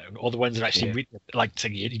well known, or the ones that are actually like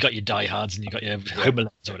saying you got your Die Hards and you got your Home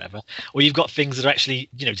Alones or whatever, or you've got things that are actually,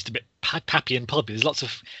 just a bit happy and pulpy. There's lots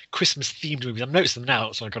of Christmas themed movies. I've noticed them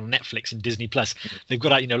now. So like on Netflix and Disney Plus, they've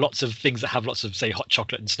got out lots of things that have lots of, say, hot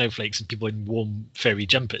chocolate and snowflakes and people in warm fairy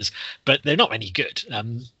jumpers, but they're not any good.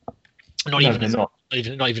 Not even as on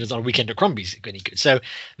a Weekend at Crombie's any good. So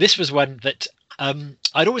this was one that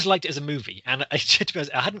I'd always liked it as a movie, and I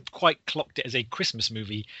hadn't quite clocked it as a Christmas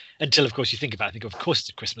movie until, of course, you think about it. I think, of course, it's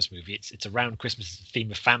a Christmas movie. It's around Christmas. It's a theme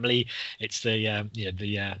of family. It's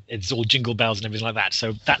it's all jingle bells and everything like that.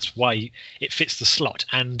 So that's why it fits the slot.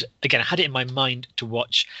 And again, I had it in my mind to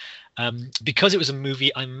watch because it was a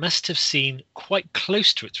movie I must have seen quite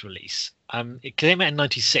close to its release. It came out in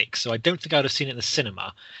 '96, so I don't think I'd have seen it in the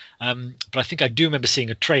cinema. But I think I do remember seeing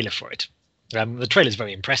a trailer for it. The trailer is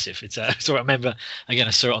very impressive. It's so I remember, again,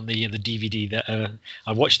 I saw it on the DVD that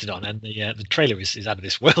I watched it on, and the trailer is out of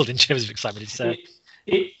this world in terms of excitement.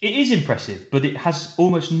 It is impressive, but it has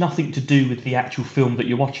almost nothing to do with the actual film that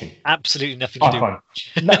you're watching. Absolutely nothing to do with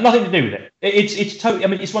it. Nothing to do with it. It's totally. I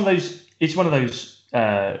mean, it's one of those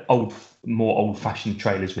more old-fashioned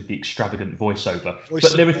trailers with the extravagant voiceover.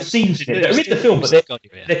 But there are scenes in it that are in the film, but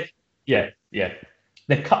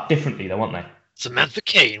they're cut differently, though, aren't they? Samantha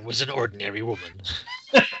Cain was an ordinary woman.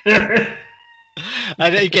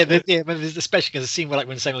 And again, there's especially because the scene where,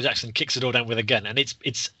 when Samuel Jackson kicks the door down with a gun, and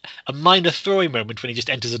it's a minor throwing moment when he just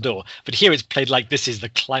enters the door. But here it's played like this is the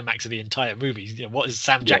climax of the entire movie. What is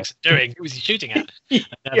Sam Jackson doing? Who is he shooting at?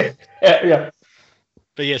 Yeah.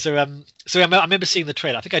 But yeah, so I remember seeing the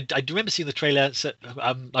trailer. I think I do remember seeing the trailer,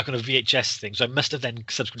 like on a VHS thing. So I must have then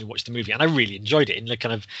subsequently watched the movie, and I really enjoyed it. In the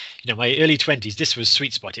kind of my early 20s, this was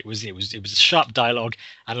sweet spot. It was sharp dialogue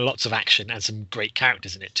and lots of action and some great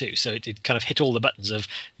characters in it too. So it kind of hit all the buttons of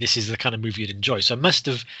this is the kind of movie you'd enjoy. So I must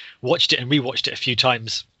have watched it and rewatched it a few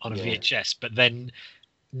times on a VHS, but then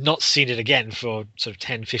not seen it again for sort of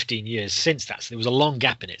 10, 15 years since that. So there was a long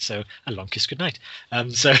gap in it. So a long kiss goodnight.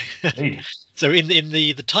 So in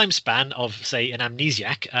the time span of, say, an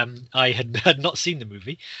Amnesiac, I had not seen the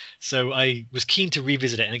movie. So I was keen to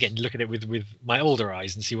revisit it and again look at it with my older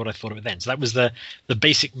eyes and see what I thought of it then. So that was the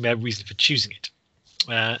basic reason for choosing it.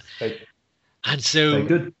 And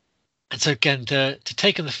so again, to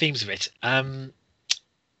take on the themes of it,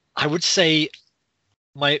 I would say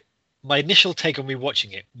my initial take on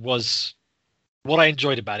rewatching it was what I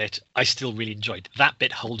enjoyed about it. I still really enjoyed. That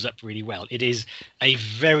bit holds up really well. It is a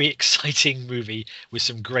very exciting movie with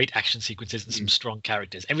some great action sequences and some strong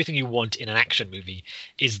characters. Everything you want in an action movie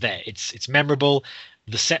is there. It's memorable.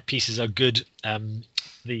 The set pieces are good.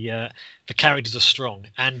 The characters are strong.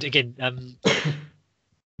 And again,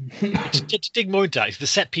 to dig more into it, the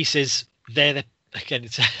set pieces, they're again,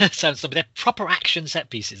 it sounds something. They're proper action set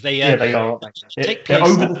pieces. They are. They're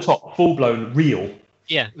over the top, full blown, real.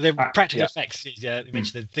 Yeah, they're practical effects. You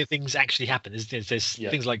mentioned the things actually happen. There's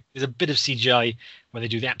things like there's a bit of CGI where they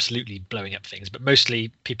do the absolutely blowing up things, but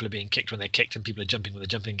mostly people are being kicked when they're kicked, and people are jumping when they're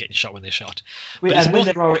jumping, getting shot when they're shot. And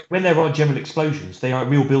when there are general explosions, they are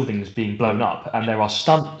real buildings being blown up, and there are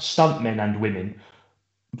stunt men and women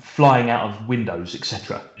flying out of windows,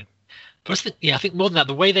 etc. Plus, I think more than that,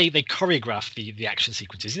 the way they choreograph the action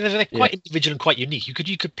sequences, they're quite individual and quite unique. You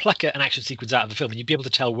could pluck an action sequence out of the film and you'd be able to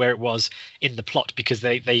tell where it was in the plot because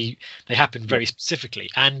they happen very specifically.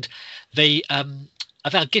 And they, I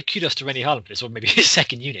think I'll give kudos to Rennie Harlin for this, or maybe his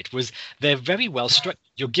second unit, was they're very well structured.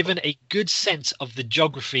 You're given a good sense of the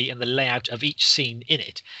geography and the layout of each scene in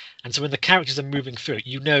it. And so when the characters are moving through it,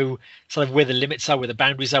 you know sort of where the limits are, where the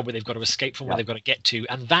boundaries are, where they've got to escape from, where they've got to get to.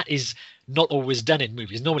 And that is not always done in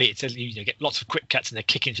movies. Normally it's you get lots of quick cuts and they're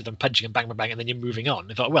kicking to them, punching and bang, bang, bang, and then you're moving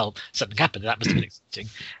on. I thought, well, something happened. That must have been exciting.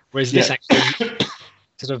 Whereas this actually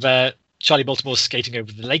sort of Charlie Baltimore's skating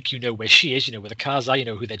over the lake. You know where she is. You know where the cars are. You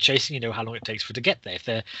know who they're chasing. You know how long it takes for her to get there. If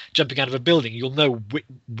they're jumping out of a building, you'll know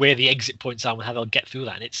where the exit points are and how they'll get through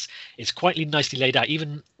that. And it's quite nicely laid out.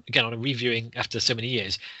 Even again on a reviewing after so many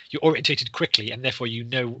years, you're orientated quickly, and therefore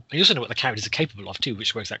and you also know what the characters are capable of too,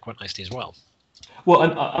 which works out quite nicely as well. Well,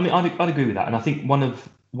 and I mean, I'd agree with that, and I think one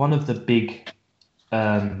of the big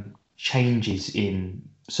changes in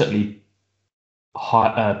certainly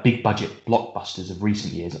big budget blockbusters of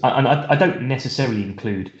recent years, and I don't necessarily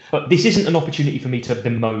include, but this isn't an opportunity for me to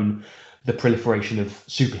bemoan the proliferation of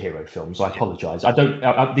superhero films. I apologise. I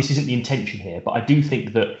don't. This isn't the intention here, but I do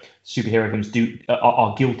think that superhero films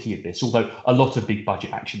are guilty of this. Although a lot of big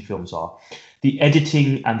budget action films are, the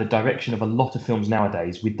editing and the direction of a lot of films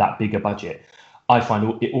nowadays with that bigger budget, I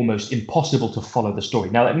find it almost impossible to follow the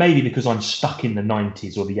story. Now, it may be because I'm stuck in the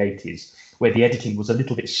 90s or the 80s, where the editing was a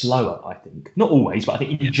little bit slower, I think. Not always, but I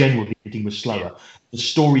think in general the editing was slower. The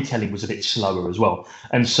storytelling was a bit slower as well.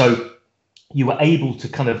 And so you were able to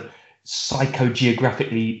kind of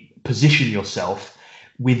psychogeographically position yourself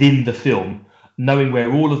within the film, knowing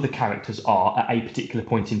where all of the characters are at a particular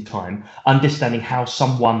point in time, understanding how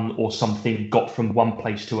someone or something got from one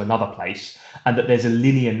place to another place, and that there's a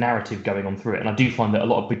linear narrative going on through it. And I do find that a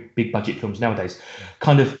lot of big budget films nowadays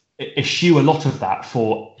kind of eschew a lot of that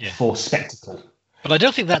for spectacle. But I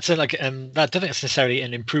don't think that's necessarily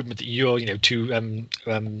an improvement that you're too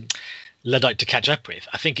Luddite to catch up with.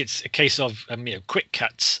 I think it's a case of quick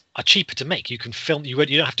cuts are cheaper to make. You can film, you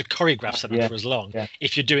don't have to choreograph something for as long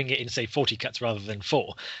if you're doing it in, say, 40 cuts rather than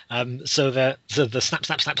 4. So the snap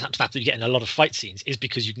that you get in a lot of fight scenes is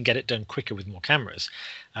because you can get it done quicker with more cameras.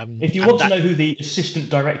 If you want to know who the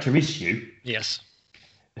assistant director is, Hugh, yes,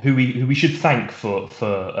 who we should thank for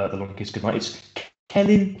The Long Kiss Goodnight, it's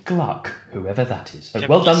Kellen Gluck, whoever that is. So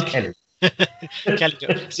well done, Kellen. Kelly,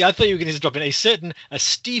 see, I thought you were going to drop in a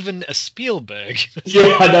Steven Spielberg.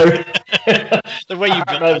 Yeah, I know. The way you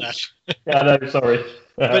built that up. Yeah, I know. Sorry.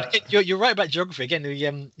 But you're right about geography again.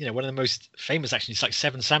 One of the most famous, actually, it's like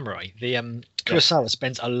Seven Samurai. Kurosawa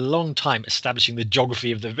spends a long time establishing the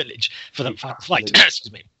geography of the village for the fight.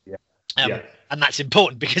 Excuse me. And that's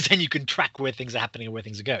important because then you can track where things are happening and where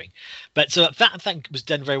things are going. But so that I think was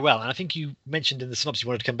done very well. And I think you mentioned in the synopsis, you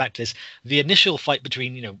wanted to come back to this, the initial fight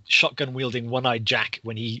between, shotgun wielding one-eyed Jack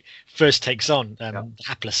when he first takes on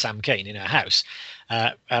hapless Sam Kane in her house.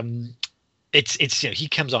 It's he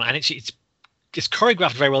comes on and it's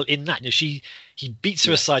choreographed very well in that. He beats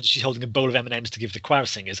her aside as she's holding a bowl of M&Ms to give the choir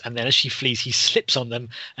singers, and then as she flees, he slips on them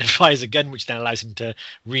and fires a gun, which then allows him to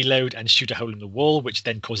reload and shoot a hole in the wall, which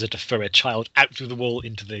then causes her to throw a child out through the wall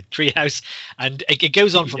into the treehouse, and it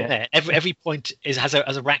goes on from there. Every point has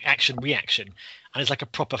a action reaction, and it's like a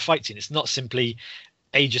proper fight scene. It's not simply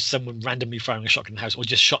just someone randomly firing a shotgun in the house, or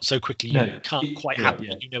just shot so quickly you can't quite happen.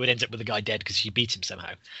 It ends up with the guy dead because she beat him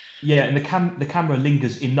somehow. Yeah, and the camera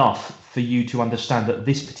lingers enough for you to understand that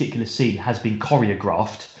this particular scene has been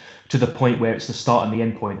choreographed to the point where it's the start and the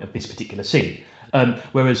end point of this particular scene.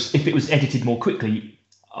 Whereas if it was edited more quickly,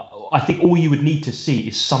 I think all you would need to see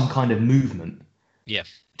is some kind of movement. Yeah.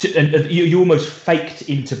 And you almost faked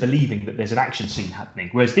into believing that there's an action scene happening.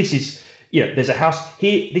 Whereas this is, there's a house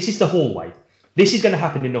here. This is the hallway. This is going to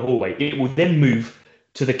happen in the hallway. It will then move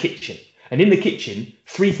to the kitchen. And in the kitchen,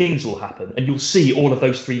 3 things will happen. And you'll see all of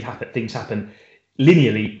those 3 things happen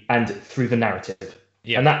linearly and through the narrative.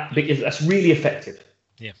 Yeah. And that's really effective.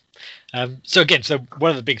 Yeah. So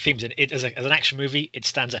one of the big themes in it, as an action movie, it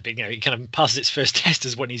stands up. It kind of passes its first test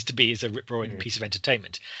as what it needs to be, as a rip-roaring piece of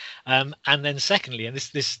entertainment. And then secondly, and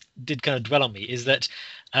this did kind of dwell on me, is that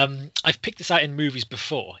I've picked this out in movies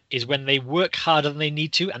before, is when they work harder than they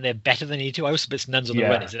need to and they're better than they need to. I also bet Nuns on the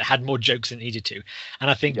Run is that it had more jokes than it needed to.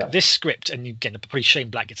 And I think this script, and again, probably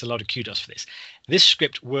Shane Black gets a lot of kudos for this, this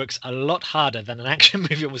script works a lot harder than an action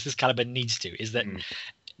movie almost this caliber needs to, is that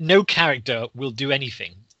no character will do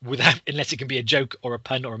anything unless it can be a joke or a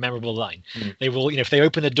pun or a memorable line. They will, if they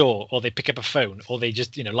open the door or they pick up a phone or they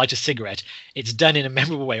just, light a cigarette, it's done in a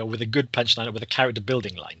memorable way or with a good punchline or with a character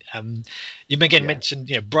building line. You again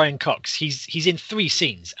mentioned, Brian Cox. He's in 3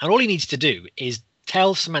 scenes, and all he needs to do is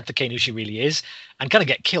tell Samantha Kane who she really is and kind of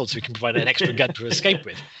get killed so he can provide an extra gun to escape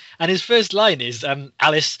with. And his first line is,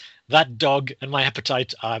 Alice, that dog and my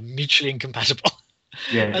appetite are mutually incompatible.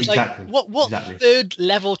 Yeah, exactly. Like, what third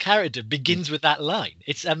level character begins with that line?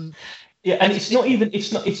 It's and it's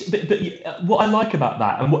but what I like about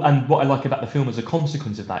that and what I like about the film as a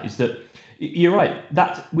consequence of that is that you're right,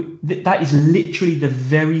 that is literally the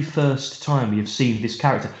very first time we have seen this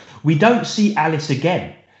character. We don't see Alice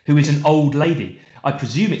again, who is an old lady. I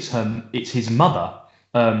presume it's his mother,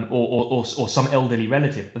 or some elderly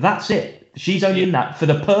relative. But that's it. She's only in that for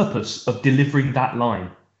the purpose of delivering that line.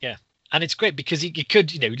 And it's great because you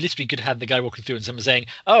could, literally could have the guy walking through and someone saying,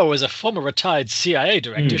 "Oh, as a former retired CIA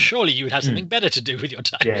director, surely you would have something better to do with your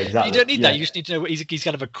time." Yeah, exactly. You don't need that. You just need to know he's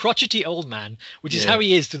kind of a crotchety old man, which is how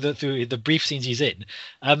he is through the brief scenes he's in,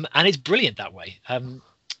 and it's brilliant that way.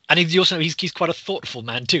 And he's quite a thoughtful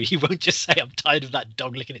man too. He won't just say, "I'm tired of that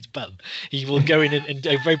dog licking its bum." He will go in and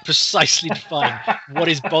very precisely define what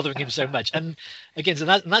is bothering him so much. And again,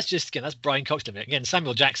 that's Brian Cox. Again,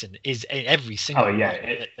 Samuel Jackson is in every single.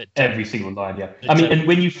 Every single line. Yeah. I mean, and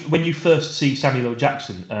when you first see Samuel L.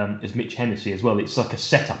 Jackson as Mitch Hennessy as well, it's like a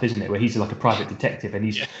setup, isn't it? Where he's like a private detective, and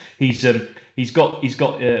he's got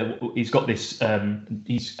this. I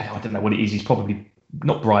don't know what it is. He's probably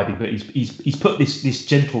not bribing, but he's put this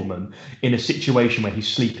gentleman in a situation where he's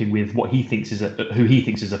sleeping with what he thinks is who he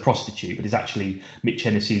thinks is a prostitute, but is actually Mitch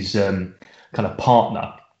Hennessy's kind of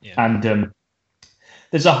partner. Yeah. And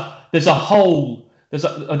there's a whole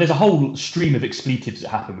stream of expletives that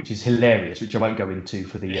happen, which is hilarious, which I won't go into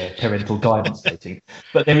for the parental guidance rating.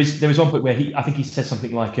 But there is one point where I think he says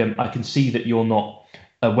something like, "I can see that you're not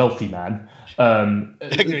a wealthy man."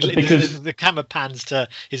 Because the camera pans to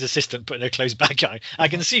his assistant putting her clothes back on. I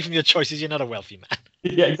can see from your choices you're not a wealthy man.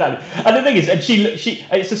 Yeah, exactly. And the thing is, and she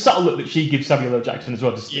it's a subtle look that she gives Samuel L. Jackson as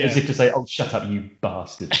well, as if to say, "Oh, shut up, you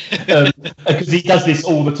bastard," because he does this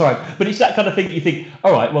all the time. But it's that kind of thing that you think,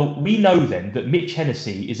 all right, well, we know then that Mitch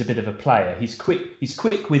Hennessy is a bit of a player. He's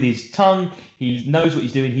quick with his tongue. He knows what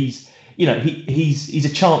he's doing. He's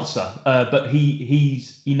a chancer, but he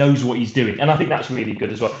knows what he's doing, and I think that's really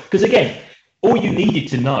good as well. Because again, all you needed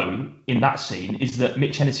to know in that scene is that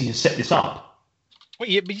Mitch Hennessy has set this up. Well,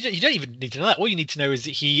 you don't even need to know that. All you need to know is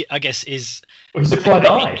that he, I guess, is he's a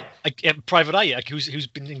private eye. A private eye, like, who's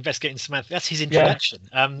been investigating Samantha. That's his introduction.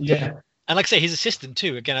 And like I say, his assistant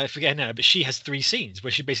too. Again, I forget her now, but she has 3 scenes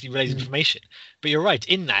where she basically relays information. But you're right.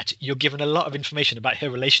 In that, you're given a lot of information about her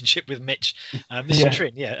relationship with Mitch. This is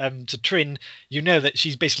Trin. To Trin, you know that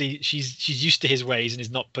she's used to his ways and is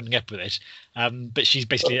not putting up with it. But she's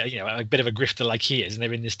basically a bit of a grifter like he is, and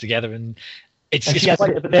they're in this together. And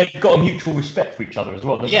but they've got a mutual respect for each other as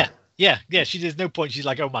well. Don't they? Yeah. There's no point. She's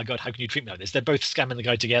like, "Oh my god, how can you treat me like this?" They're both scamming the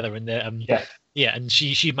guy together, and they're and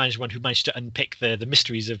she managed who managed to unpick the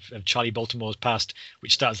mysteries of Charlie Baltimore's past,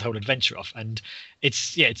 which starts the whole adventure off. And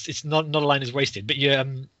it's not a line is wasted. But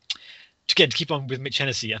to keep on with Mitch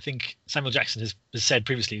Hennessy, I think Samuel Jackson has said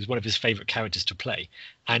previously is one of his favorite characters to play,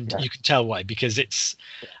 and you can tell why, because it's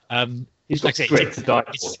it's the script to die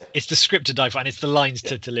for. It's the script to die for, and it's the lines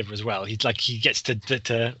to deliver as well. He gets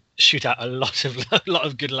to shoot out a lot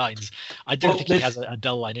of good lines. I don't think he has a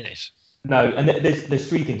dull line in it. No, and there's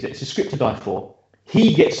 3 things. It's a script to die for.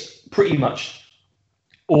 He gets pretty much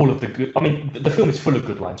all of the good. I mean, the film is full of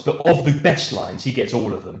good lines, but of the best lines, he gets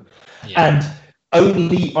all of them. Yeah. And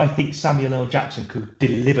only I think Samuel L. Jackson could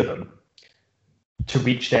deliver them to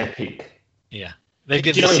reach their peak. Yeah,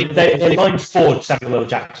 they're lines for Samuel L.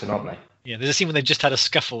 Jackson, aren't they? Yeah, there's a scene when they've just had a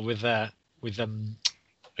scuffle with Brian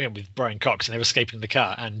Cox, and they were escaping in the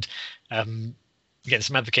car, and again,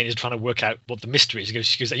 Samantha Caine is trying to work out what the mystery is.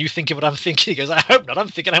 She goes, "Are you thinking what I'm thinking?" He goes, "I hope not. I'm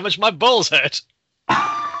thinking how much my balls hurt."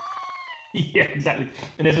 Yeah, exactly.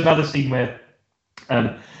 And there's another scene where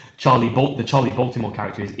the Charlie Baltimore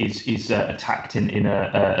character is attacked in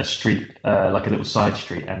a street, like a little side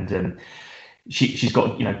street, and she's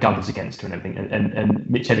got guns against her and everything, and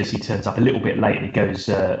Mitch Hennessy turns up a little bit late, and he goes,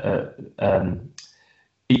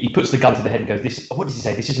 he puts the gun to the head and goes, "This, what does he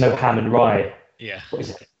say? This is no ham and rye." Yeah. What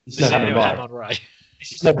is it? This is no ham on rye.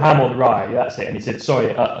 This is no ham on rye. Yeah, that's it. And he said,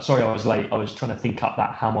 "Sorry, I was late. I was trying to think up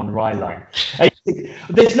that ham on rye line."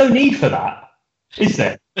 There's no need for that, is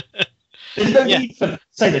there? There's no need for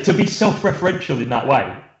say that to be self-referential in that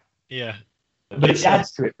way. Yeah. But it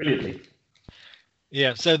adds to it brilliantly.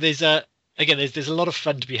 Yeah. So there's a lot of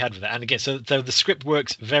fun to be had with it, and again, so the script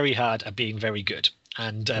works very hard at being very good,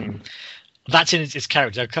 and that's in its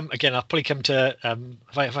character. I'll probably come to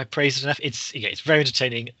if I praise it enough. It's very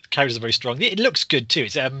entertaining. The characters are very strong. It looks good too.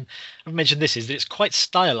 It's I've mentioned this is that it's quite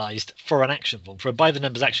stylized for an action film, for a by the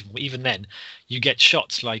numbers action film. Even then, you get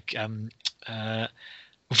shots like for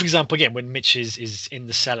example, again when Mitch is in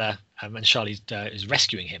the cellar and Charlie is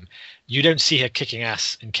rescuing him, you don't see her kicking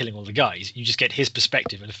ass and killing all the guys. You just get his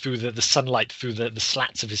perspective, and through the sunlight, through the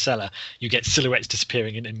slats of his cellar, you get silhouettes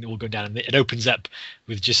disappearing and all going down. And it opens up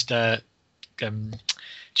with just Gina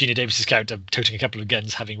Davis's character toting a couple of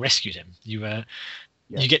guns, having rescued him.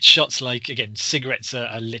 You get shots like, again, cigarettes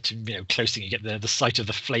are lit and close thing. You get the sight of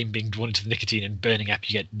the flame being drawn into the nicotine and burning up.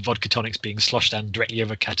 You get vodka tonics being sloshed down directly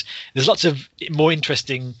overcut. There's lots of more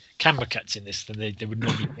interesting camera cuts in this than they would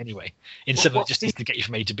normally be anyway. In something that just needs to get you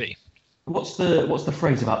from A to B. What's the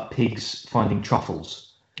phrase about pigs finding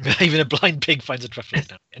truffles? Even a blind pig finds a truffle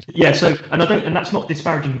now. Yeah, so and that's not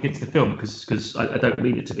disparaging against the film because I don't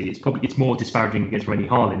mean it to be. It's more disparaging against Rennie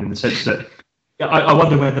Harlin in the sense that I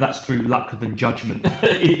wonder whether that's through luck than judgment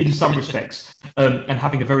in some respects, and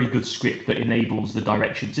having a very good script that enables the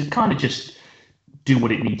direction to kind of just do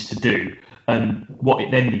what it needs to do. And what it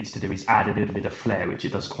then needs to do is add a little bit of flair, which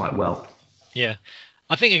it does quite well. Yeah,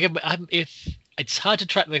 I think again, if it's hard to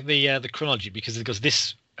track the chronology because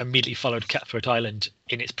this immediately followed Cutthroat Island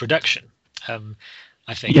in its production.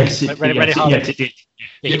 I think. Yes, it did.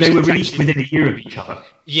 Yeah, they were released within a year of each other.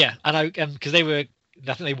 Yeah, and because I think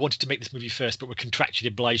they wanted to make this movie first, but were contractually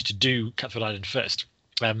obliged to do Cutthroat Island first.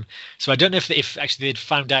 So I don't know if actually they'd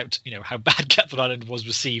found out, how bad Cutthroat Island was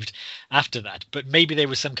received after that, but maybe there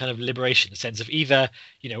was some kind of liberation, in the sense of either,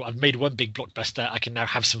 I've made one big blockbuster, I can now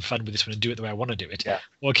have some fun with this one and do it the way I want to do it,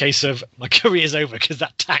 or a case of my career is over because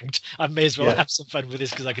that tanked. I may as well have some fun with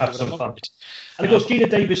this because I can do what I want with it. And of course, Gina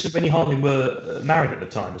Davis and Rennie Harlin were married at the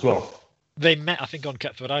time as well. They met, I think, on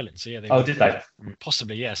Cutthroat Island. So yeah, did they?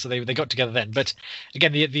 Possibly, yeah. So they got together then. But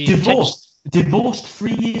again, the divorced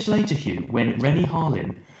 3 years later, Hugh, when Rennie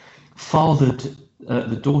Harlin fathered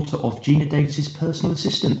the daughter of Gina Davis's personal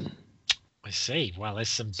assistant. I see. Wow, there's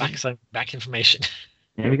some back information.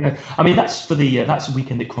 There we go. I mean, that's for that's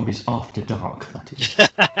Weekend at Crombie's After Dark. That is.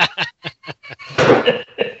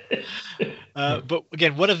 But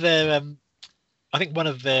again, one of their, I think one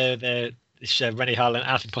of their Rennie Harlin, and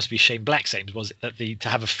I think possibly Shane Black's aims was that to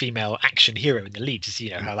have a female action hero in the lead, to see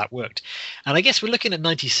how that worked. And I guess we're looking at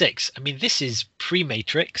 96. I mean, this is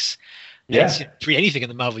pre-Matrix. Yeah. It's pre anything in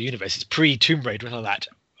the Marvel universe. It's pre-Tomb Raider and all that.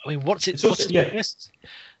 I mean, It's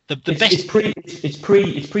pre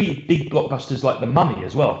big blockbusters like The Mummy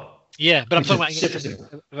as well. Yeah, but I'm talking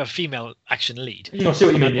about a female action lead. I see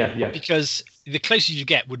what you mean, yeah. Because the closest you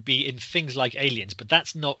get would be in things like Aliens, but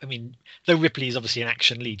that's not. I mean, though Ripley is obviously an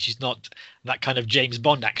action lead, she's not that kind of James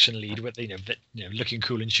Bond action lead with looking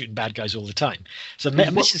cool and shooting bad guys all the time. So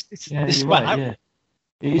this is right. Yeah.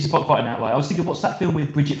 It is quite an outlier. I was thinking, what's that film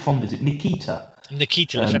with Bridget Fonda? Is it Nikita?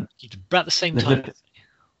 Nikita, about the same time.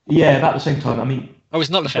 Yeah, about the same time. I mean, it's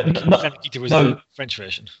not Le Femme Nikita was the French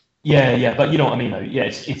version. Yeah, but you know what I mean, though. Yeah,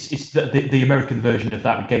 it's the American version of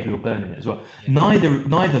that with Gabriel Byrne in it as well. Yeah.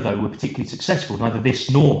 Neither though were particularly successful. Neither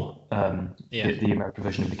this nor the American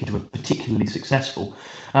version of Nikita were particularly successul.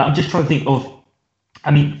 I'm just trying to think of.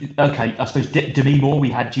 I mean, okay, I suppose Demi Moore. We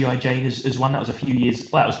had G.I. Jane as one. That was a few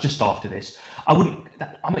years. Well, that was just after this.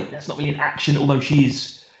 That's not really an action, although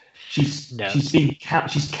she's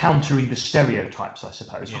countering the stereotypes, I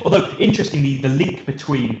suppose. Yeah. Although interestingly, the link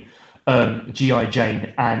between G.I.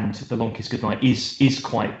 Jane and The Long Kiss Goodnight is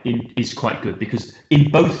quite good, because in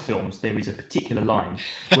both films there is a particular line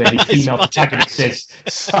where the female protagonist says,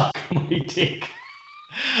 "Suck my dick."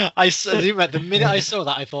 The minute I saw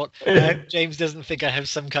that, I thought, James doesn't think I have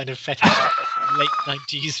some kind of fetish for late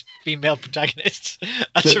 90s female protagonists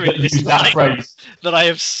uttering this line phrase that I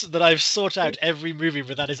have sought out every movie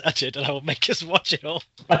where that is uttered, and I will make us watch it all.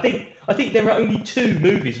 I think there are only 2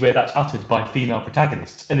 movies where that's uttered by female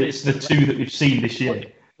protagonists, and it's the 2 that we've seen this year.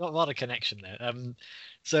 Not a lot of connection there.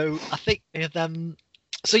 So I think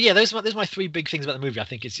so yeah, those are my 3 big things about the movie. I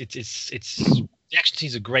think it's the action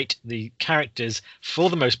scenes are great. The characters, for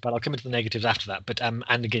the most part, I'll come into the negatives after that. But and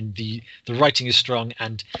again, the writing is strong,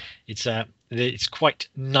 and it's quite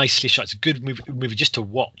nicely shot. It's a good movie just to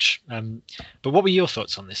watch. But what were your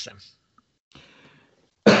thoughts on this then?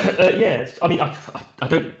 Yes, I mean, I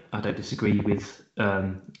don't disagree with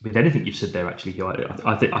anything you've said there. Actually,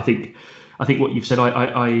 I think what you've said.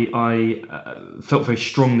 I felt very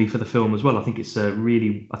strongly for the film as well. I think it's a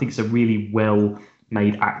really well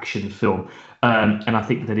made action film, and I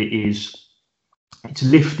think that it's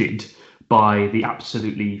lifted by the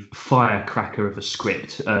absolutely firecracker of a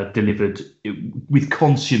script delivered with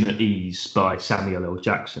consummate ease by Samuel L.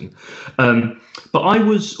 Jackson. But I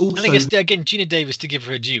was also, I guess again, Gina Davis, to give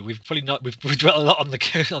her a due, we've dwelt a lot on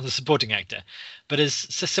the supporting actor, but as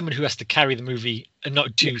someone who has to carry the movie and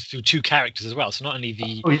not through 2 characters as well. So not only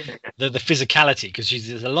the physicality, because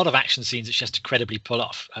there's a lot of action scenes that she has to credibly pull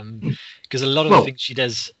off. Because a lot of the things she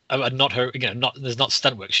does are not her. There's not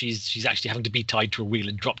stunt work. She's actually having to be tied to a wheel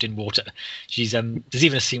and dropped in water. She's there's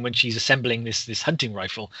even a scene when she's assembling this hunting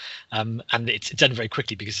rifle, and it's done very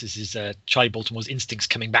quickly because this is Charlie Baltimore's instincts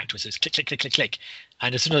coming back to us. So it's click, click, click, click, click.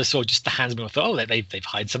 And as soon as I saw just the hands move, I thought, they've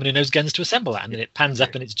hired someone who knows guns to assemble that. And then it pans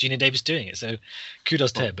up and it's Gina Davis doing it. So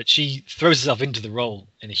kudos to her. But she throws herself into the role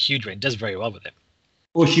in a huge way and does very well with it.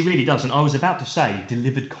 Well, she really does. And I was about to say,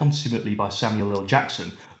 delivered consummately by Samuel L.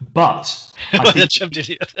 Jackson. But but we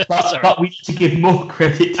need to give more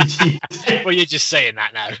credit to Gina Davis. Well, you're just saying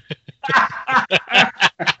that now.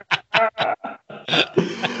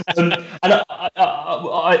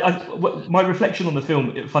 My reflection on the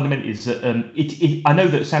film fundamentally is that I know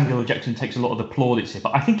that Samuel L. Jackson takes a lot of the plaudits here,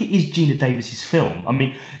 but I think it is Gina Davis's film. I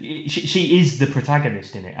mean, she is the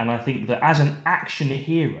protagonist in it, and I think that as an action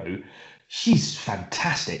hero, she's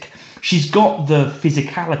fantastic. She's got the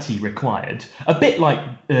physicality required, a bit like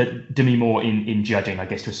Demi Moore in G.I. Jane, I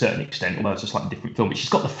guess, to a certain extent, although it's a slightly different film. But she's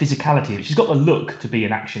got the physicality. She's got the look to be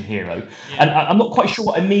an action hero. Yeah. And I'm not quite sure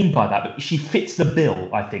what I mean by that, but she fits the bill,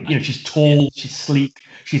 I think. She's tall, she's sleek,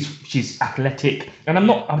 she's athletic. And I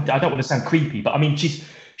don't want to sound creepy, but I mean, she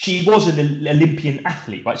was an Olympian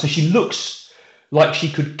athlete, right? So she looks like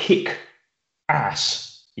she could kick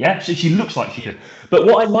ass. Yeah, so she looks like she could. But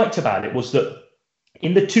what I liked about it was that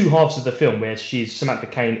in the two halves of the film, where she's Samantha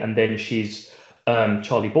Cain and then she's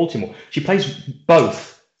Charlie Baltimore, she plays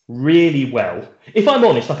both really well. If I'm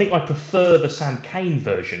honest, I think I prefer the Sam Cain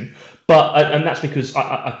version, and that's because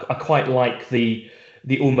I quite like the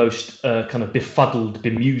almost kind of befuddled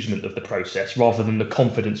bemusement of the process rather than the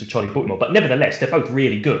confidence of Charlie Baltimore. But nevertheless, they're both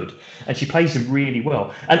really good, and she plays them really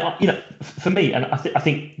well. And for me, and I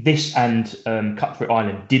think this and Cutthroat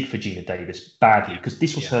Island did for Gina Davis badly, because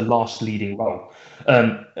this was her last leading role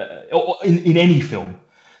in any film.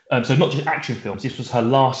 So not just action films. This was her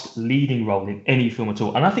last leading role in any film at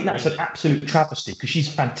all, and I think that's an absolute travesty, because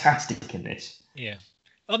she's fantastic in this. Yeah.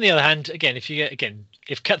 On the other hand, again,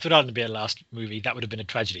 if Cutthroat Island had been her last movie, that would have been a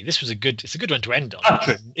tragedy. This was it's a good one to end on.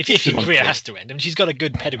 True. If your career has to end, I mean, she's got a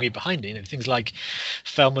good pedigree behind it. Things like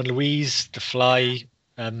Thelma and Louise, The Fly.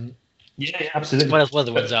 Yeah, absolutely. What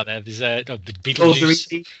other ones out there? There's the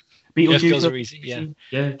Beetlejuice. Beetlejuice are easy. Yeah.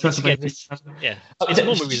 Yeah. It's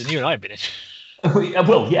more movies than you and I have been in.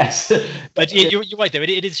 Well, yes, but you're right though.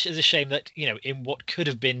 It is a shame that in what could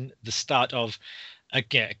have been the start of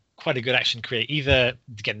quite a good action career, either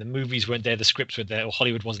again the movies weren't there, the scripts weren't there, or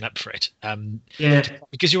Hollywood wasn't up for it.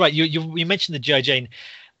 Because you're right. You mentioned the G.I. Jane.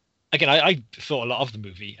 Again, I thought a lot of the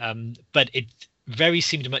movie, but it very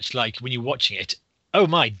seemed much like when you're watching it. Oh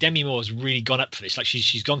my, Demi Moore's really gone up for this. Like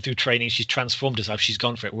she's gone through training, she's transformed herself, she's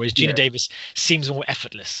gone for it. Whereas Gina Davis seems more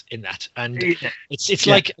effortless in that, and it's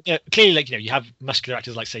like clearly, like you have muscular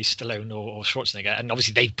actors like say Stallone or Schwarzenegger, and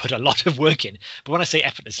obviously they put a lot of work in. But when I say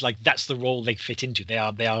effortless, like that's the role they fit into. They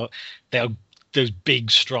are those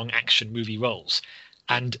big, strong action movie roles.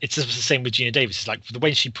 And it's the same with Gina Davis. It's like the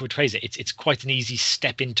way she portrays it, it's quite an easy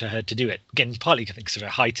step into her to do it. Again, partly I think because of her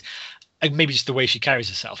height. Maybe just the way she carries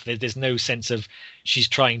herself. There's no sense of she's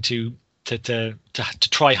trying to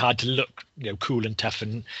try hard to look cool and tough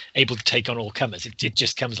and able to take on all comers. It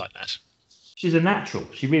just comes like that. She's a natural.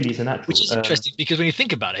 She really is a natural. Which is interesting because when you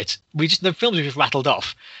think about it, the films we've rattled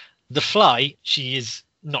off. The Fly, she is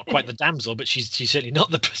not quite the damsel, but she's certainly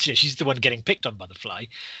not she's the one getting picked on by the Fly.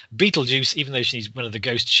 Beetlejuice, even though she's one of the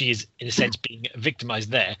ghosts, she is in a sense being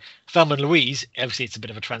victimized there. Thelma and Louise, obviously it's a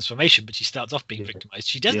bit of a transformation, but she starts off being victimized.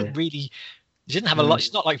 She doesn't really, she didn't have a lot.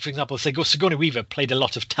 She's not like, for example, Sigourney Weaver played a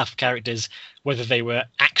lot of tough characters, whether they were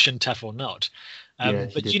action tough or not.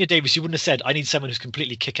 But Gina Davis, you wouldn't have said, I need someone who's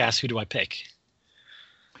completely kick-ass. Who do I pick?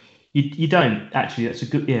 You don't actually.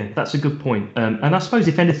 That's a good point. And I suppose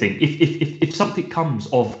if anything, if something comes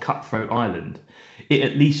of Cutthroat Island, it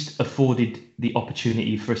at least afforded the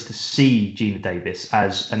opportunity for us to see Gina Davis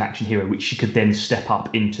as an action hero, which she could then step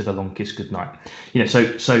up into The Long Kiss Goodnight. So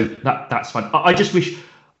that's fine. I just wish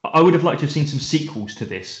I would have liked to have seen some sequels to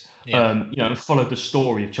this. And followed the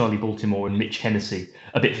story of Charlie Baltimore and Mitch Hennessy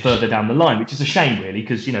a bit further down the line, which is a shame really,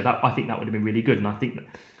 because I think that would have been really good, and I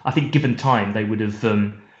think given time they would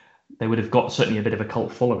have got certainly a bit of a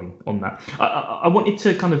cult following on that. I wanted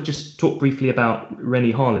to kind of just talk briefly about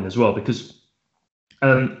Rennie Harlin as well, because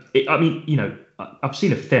I've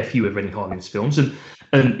seen a fair few of Rennie Harlin's films, and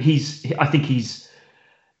I think he's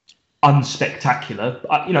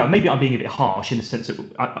unspectacular. Maybe I'm being a bit harsh in the sense that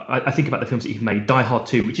I think about the films that he's made. Die Hard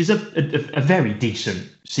 2, which is a very decent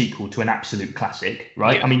sequel to an absolute classic,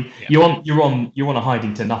 right? You're on a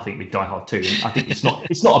hiding to nothing with Die Hard 2, and I think it's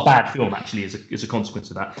not a bad film actually as a consequence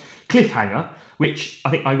of that. Cliffhanger, which I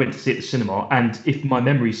think I went to see at the cinema, and if my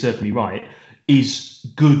memory serves me right, is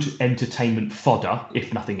good entertainment fodder,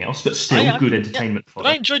 if nothing else, but still good entertainment fodder.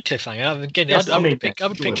 I enjoyed Cliffhanger. Again, I would pick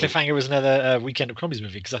Cliffhanger as another Weekend at Crombie's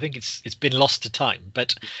movie, because I think it's been lost to time.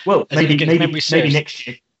 But maybe next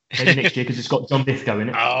year. Maybe next year, because it's got John Lithgow in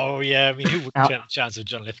it. Oh yeah, I mean, who wouldn't have a chance of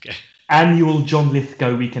John Lithgow? Annual John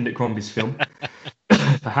Lithgow Weekend at Crombie's film,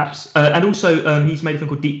 perhaps. And also, he's made a film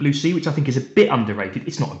called Deep Blue Sea, which I think is a bit underrated.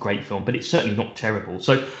 It's not a great film, but it's certainly not terrible.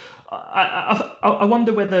 So I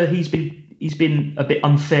wonder whether he's been a bit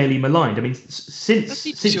unfairly maligned. I mean,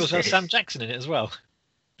 since also Sam Jackson in it as well.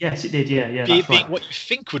 Yes, it did. Yeah. Right. What you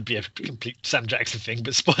think would be a complete Sam Jackson thing,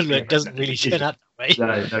 but spoiler, it doesn't really turn out that way.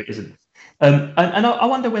 No, it isn't. And I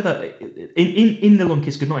wonder whether in The Long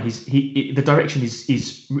Kiss Goodnight, the direction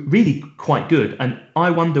is really quite good, and I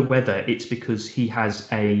wonder whether it's because he has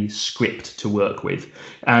a script to work with,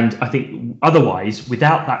 and I think otherwise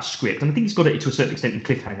without that script, and I think he's got it to a certain extent in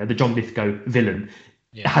Cliffhanger, the John Lithgow villain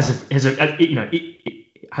has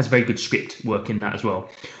a very good script work in that as well.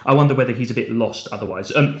 I wonder whether he's a bit lost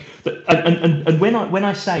otherwise. And when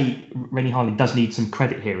I say Rennie Harlin does need some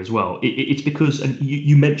credit here as well, it's because, and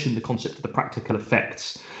you mentioned the concept of the practical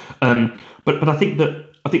effects, but I think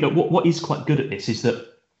that what is quite good at this is that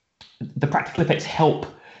the practical effects help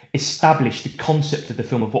establish the concept of the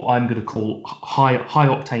film of what I'm going to call high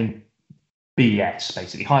octane BS,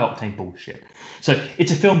 basically high octane bullshit. So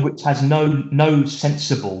it's a film which has no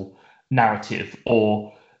sensible narrative,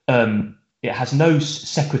 or it has no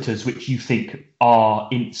sequiturs which you think are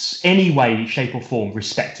in any way, shape, or form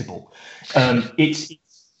respectable.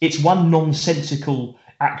 It's one nonsensical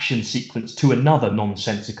action sequence to another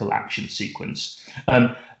nonsensical action sequence.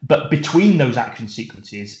 But between those action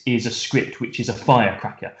sequences is a script which is a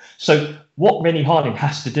firecracker. So what Rennie Harlin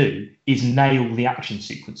has to do is nail the action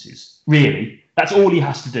sequences. Really, that's all he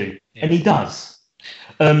has to do, and he does.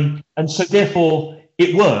 And so therefore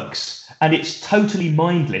it works, and it's totally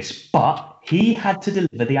mindless. But he had to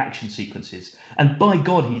deliver the action sequences, and by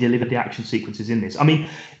God, he delivered the action sequences in this. I mean,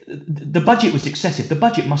 the budget was excessive. The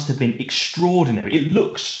budget must have been extraordinary. It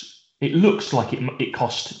looks like it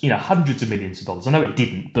cost hundreds of millions of dollars. I know it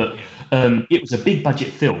didn't, but it was a big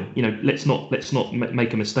budget film. Let's not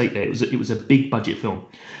make a mistake there. It was a big budget film,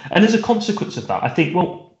 and as a consequence of that, I think,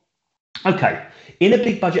 well, okay, in a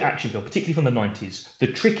big budget action film, particularly from the 90s, the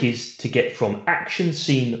trick is to get from action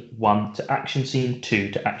scene 1 to action scene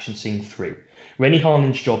 2 to action scene 3. Rennie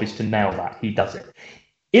Harlin's job is to nail that. He does it.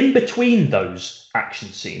 In between those action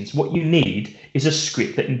scenes, what you need is a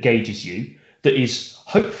script that engages you, that is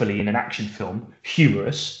hopefully, in an action film,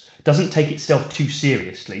 humorous, doesn't take itself too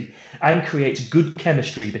seriously, and creates good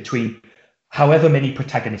chemistry between however many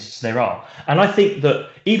protagonists there are. And I think that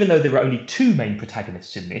even though there are only 2 main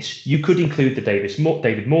protagonists in this, you could include the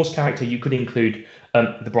David Morse character, you could include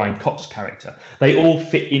the Brian Cox character. They all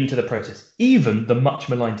fit into the process. Even the much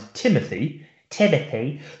maligned Timothy,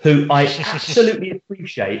 who I absolutely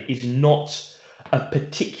appreciate is not a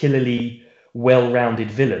particularly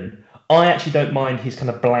well-rounded villain. I actually don't mind his kind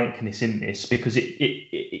of blankness in this, because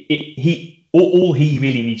all he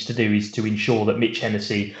really needs to do is to ensure that Mitch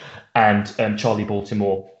Hennessy and Charlie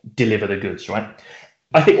Baltimore deliver the goods, right?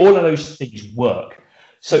 I think all of those things work.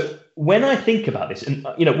 So when I think about this, and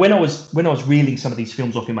when I was reeling some of these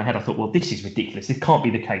films off in my head, I thought, well, this is ridiculous. This can't be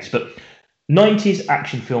the case. But 90s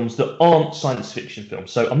action films that aren't science fiction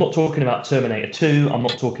films. So I'm not talking about Terminator 2. I'm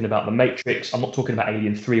not talking about The Matrix. I'm not talking about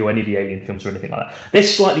Alien 3 or any of the Alien films or anything like that. They're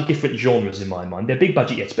slightly different genres in my mind. They're big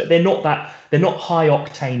budget, yes, but they're not high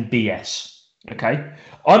octane BS. Okay,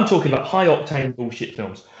 I'm talking about high octane bullshit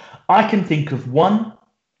films. I can think of 1,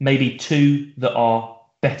 maybe 2 that are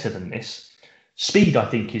better than this. Speed, I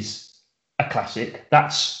think, is a classic.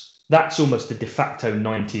 That's almost the de facto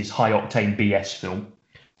 90s high octane BS film.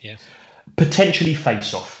 Yeah. Potentially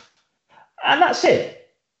Face Off, and that's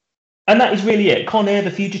it. And that is really it. Con Air,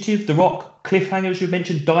 The Fugitive, The Rock, Cliffhanger, as you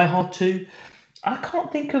mentioned, Die Hard 2. I can't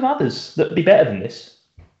think of others that would be better than this.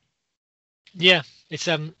 Yeah,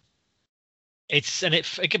 but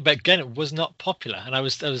again, it was not popular, and I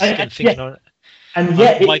was again thinking on it. And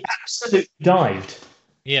yet it absolutely dived.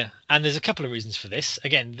 Yeah, and there's a couple of reasons for this.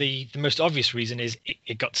 Again, the most obvious reason is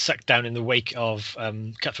it got sucked down in the wake of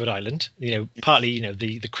Cutthroat Island. Partly,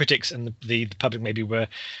 the critics and the public maybe were,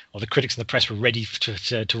 or the critics and the press were ready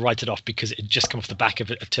to write it off because it had just come off the back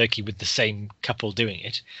of a Turkey with the same couple doing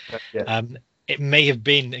it. Yeah. It may have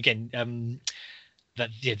been again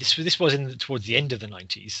that this was towards the end of the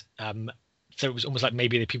 90s. So it was almost like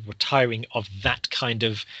maybe the people were tiring of that kind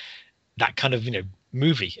of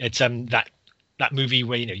movie. It's that movie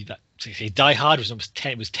where Die Hard was almost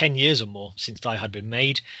 10 years or more since Die Hard had been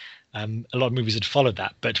made. A lot of movies had followed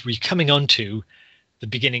that, but we're coming on to the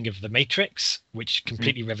beginning of The Matrix, which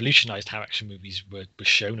completely revolutionized how action movies were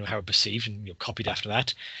shown or how were perceived, and copied after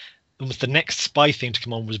that. Almost the next spy thing to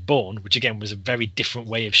come on was Bourne, which again was a very different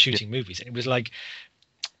way of shooting movies. And it was like,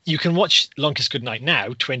 you can watch Long Kiss Goodnight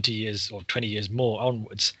now, 20 years more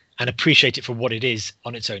onwards, and appreciate it for what it is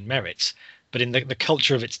on its own merits. But in the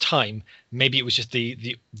culture of its time, maybe it was just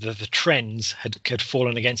the trends had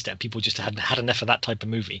fallen against it, and people just had enough of that type of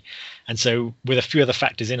movie. And so, with a few other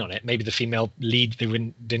factors in on it, maybe the female lead they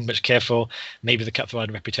didn't much care for, maybe the Cutthroat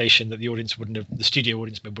Island reputation that the studio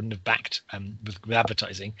audience wouldn't have backed with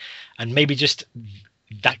advertising, and maybe just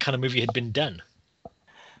that kind of movie had been done.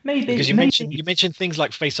 Maybe because you mentioned things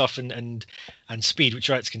like Face Off and Speed, which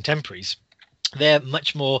are its contemporaries. They're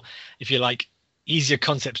much more, if you like, easier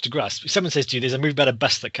concepts to grasp. If someone says to you, there's a movie about a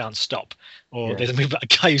bus that can't stop, or there's a movie about a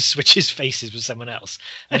guy who switches faces with someone else,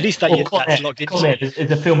 at least that's locked into.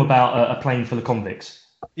 It's a film about a plane full of convicts.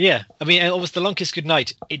 Yeah, I mean, almost The Long Kiss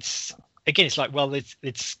Goodnight. It's like, well,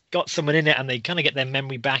 it's got someone in it, and they kind of get their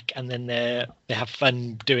memory back, and then they have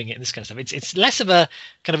fun doing it and this kind of stuff. It's less of a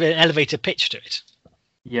kind of an elevator pitch to it.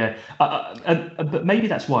 Yeah, but maybe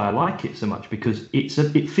that's why I like it so much, because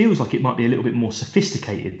it feels like it might be a little bit more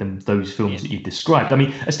sophisticated than those films that you've described. I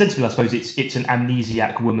mean, ostensibly, I suppose it's an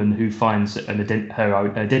amnesiac woman who finds her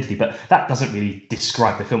own identity, but that doesn't really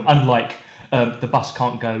describe the film. Unlike the bus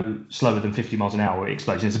can't go slower than 50 miles an hour, it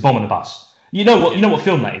explodes. It's a bomb on a bus. You know what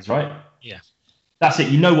film that is, right? Yeah. That's it.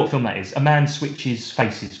 You know what film that is. A man switches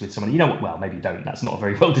faces with someone. You know what? Well, maybe you don't. That's not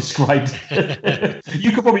very well described.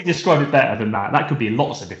 You could probably describe it better than that. That could be in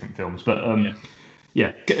lots of different films. But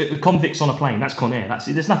convicts on a plane. That's Con Air.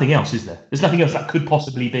 There's nothing else, is there? There's nothing else that could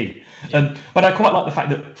possibly be. But I quite like the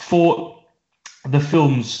fact that for the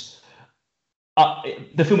films.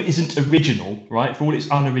 The film isn't original, right? For all its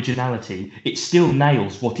unoriginality, it still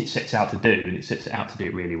nails what it sets out to do, and it sets it out to do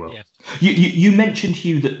it really well. Yeah. You mentioned,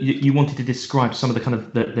 Hugh, that you wanted to describe some of the kind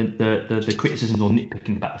of the criticisms or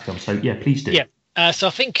nitpicking about the film. So yeah, please do. Yeah. So I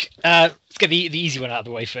think let's get the easy one out of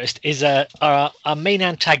the way first. Is our main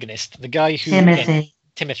antagonist, the guy who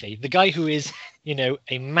Timothy, the guy who is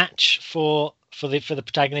a match for the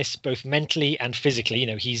protagonist both mentally and physically.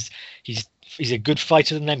 He's a good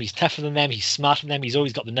fighter than them. He's tougher than them. He's smarter than them. He's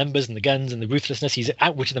always got the numbers and the guns and the ruthlessness. He's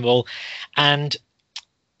outwitted them all. And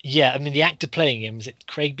yeah, I mean, the actor playing him, is it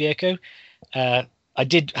Craig Bierko? I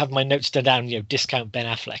did have my notes down, discount Ben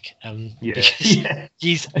Affleck.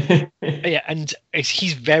 He's and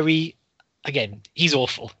he's very, again, he's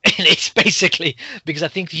awful. It's basically because I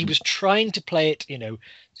think he was trying to play it,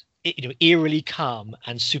 eerily calm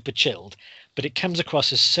and super chilled, but it comes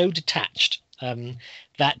across as so detached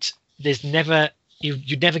that there's never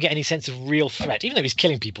you never get any sense of real threat, even though he's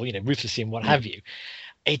killing people, ruthlessly and what have you.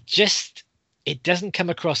 It doesn't come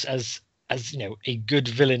across as a good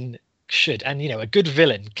villain should. And a good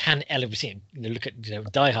villain can elevate. Look at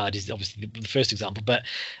Die Hard is obviously the first example, but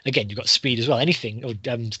again, you've got Speed as well. Anything, or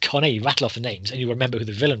Con Air, you rattle off the names and you remember who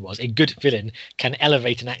the villain was. A good villain can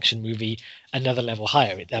elevate an action movie another level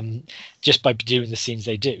higher, just by doing the scenes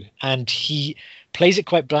they do. And he plays it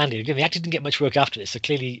quite blandly. Again, the actor didn't get much work after this, so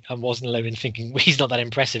clearly I wasn't alone in thinking he's not that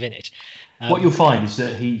impressive in it. What you'll find is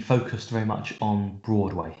that he focused very much on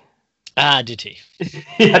Broadway. Did he?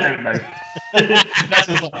 I don't know.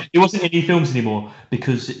 It wasn't any films anymore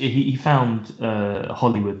because he found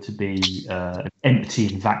Hollywood to be an empty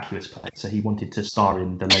and vacuous place. So he wanted to star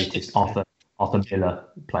in the latest Arthur Miller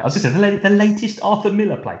play. I was going to say the latest Arthur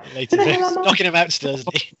Miller play. Knocking him out still,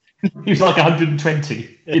 isn't he? He was like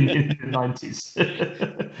 120 in the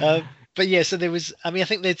 90s. But yeah, so there was. I mean, I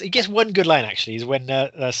think there's. I guess one good line actually is when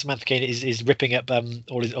Samantha Caine is ripping up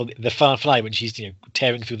all the Firefly when she's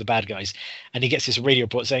tearing through the bad guys, and he gets this radio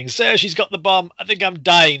report saying, "Sir, she's got the bomb. I think I'm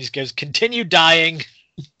dying." He just goes, "Continue dying."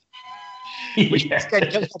 Which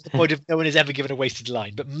again comes to the point of no one has ever given a wasted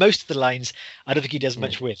line, but most of the lines I don't think he does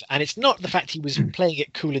much with. And it's not the fact he was playing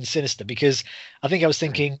it cool and sinister, because I think I was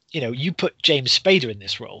thinking, you put James Spader in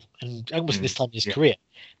this role, and almost this time in his career,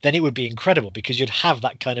 then it would be incredible, because you'd have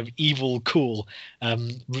that kind of evil, cool,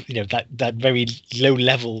 that very low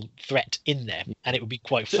level threat in there, and it would be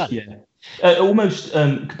quite fun. Yeah, almost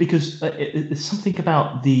because there's something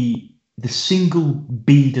about the single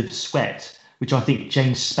bead of sweat, which I think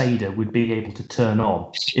James Spader would be able to turn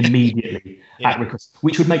on immediately at request,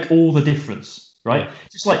 which would make all the difference, right? Yeah.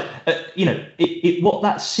 Just like, what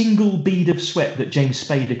that single bead of sweat that James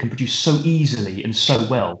Spader can produce so easily and so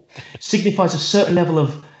well signifies a certain level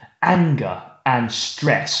of anger and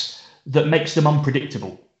stress that makes them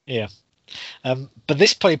unpredictable. Yeah. But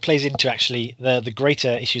this probably plays into actually the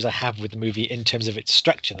greater issues I have with the movie in terms of its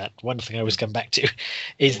structure. That one thing I always come back to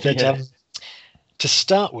is that to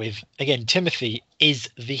start with, again, Timothy is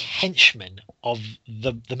the henchman of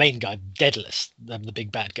the main guy, Daedalus, the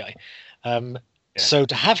big bad guy. So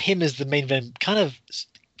to have him as the main villain kind of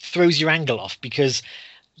throws your angle off, because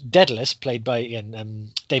Daedalus, played by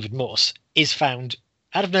David Morse, is found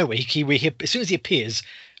out of nowhere. He as soon as he appears,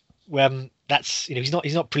 that's he's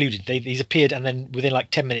not preluded. He's appeared, and then within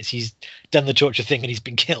like 10 minutes, he's done the torture thing and he's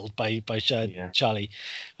been killed by Charlie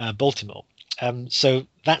Baltimore. So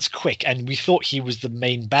that's quick, and we thought he was the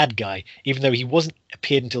main bad guy, even though he wasn't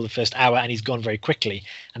appeared until the first hour, and he's gone very quickly.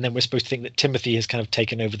 And then we're supposed to think that Timothy has kind of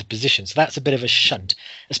taken over the position. So that's a bit of a shunt,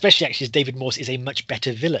 especially actually as David Morse is a much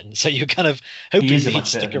better villain. So you're kind of hoping he'd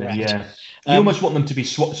stick around. Yeah, you almost want them to be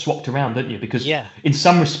swapped around, don't you? Because in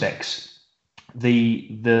some respects,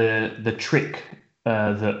 the trick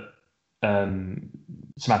that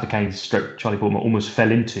Samantha Caine stroke Charlie Baltimore almost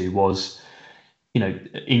fell into was,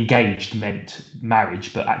 engaged meant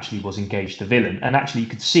marriage, but actually was engaged the villain. And actually you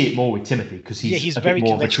could see it more with Timothy, because he's a very bit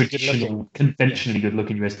more of a traditional, conventionally good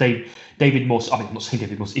looking. Whereas David Morse, I mean, I'm not saying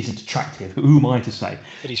David Morse isn't attractive, but who am I to say?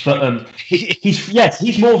 But he's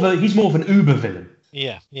more of an uber villain.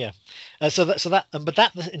 Yeah, yeah. But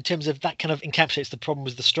that in terms of that kind of encapsulates the problem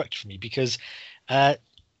with the structure for me because, uh,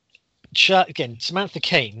 again, Samantha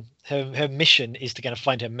Kane, her mission is to kind of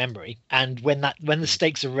find her memory, and when the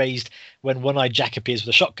stakes are raised, when One-Eyed Jack appears with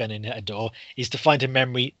a shotgun in her door, is to find her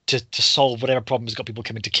memory to solve whatever problem has got people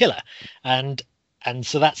coming to kill her, and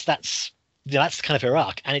so that's. Yeah, that's kind of her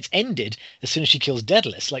arc, and it's ended as soon as she kills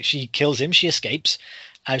Daedalus. Like she kills him, she escapes,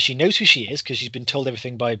 she knows who she is because she's been told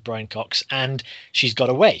everything by Brian Cox, and she's got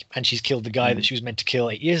away, and she's killed the guy that she was meant to kill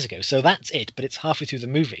 8 years ago. So that's it. But it's halfway through the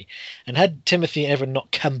movie, and had Timothy and everyone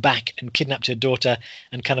not come back and kidnapped her daughter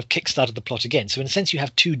and kind of kickstarted the plot again. So in a sense, you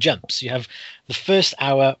have two jumps. You have the first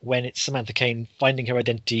hour when it's Samantha Kane finding her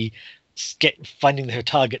identity, finding her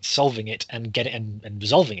target, solving it, and get it and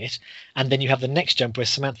resolving it, and then you have the next jump where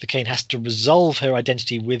Samantha Kane has to resolve her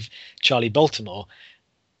identity with Charlie Baltimore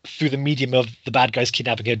through the medium of the bad guys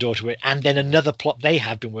kidnapping her daughter, and then another plot they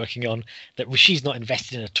have been working on that she's not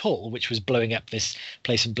invested in at all, which was blowing up this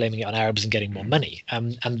place and blaming it on Arabs and getting more money.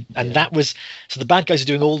 And that was, so the bad guys are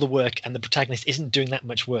doing all the work, and the protagonist isn't doing that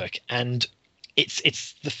much work. And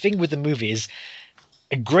it's the thing with the movie is,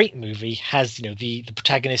 a great movie has, the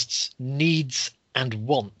protagonist's needs and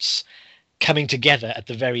wants coming together at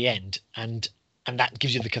the very end, and that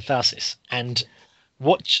gives you the catharsis. And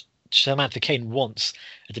what Samantha Kane wants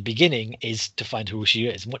at the beginning is to find who she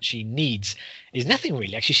is, and what she needs is nothing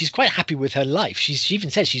really. Actually, she's quite happy with her life. She even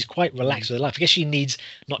says she's quite relaxed with her life. I guess she needs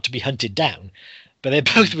not to be hunted down, but they're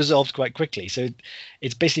both resolved quite quickly. So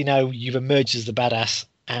it's basically now you've emerged as the badass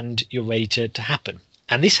and you're ready to happen.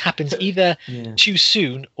 And this happens either too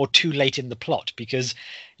soon or too late in the plot, because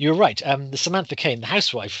you're right. The Samantha Kane, the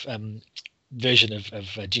housewife version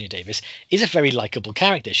of Gina Davis, is a very likable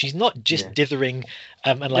character. She's not just dithering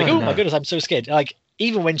and like, my goodness, I'm so scared. Like,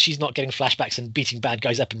 even when she's not getting flashbacks and beating bad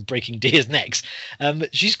guys up and breaking deers' necks,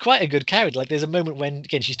 she's quite a good character. Like, there's a moment when,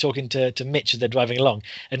 again, she's talking to Mitch as they're driving along,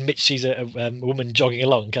 and Mitch sees a woman jogging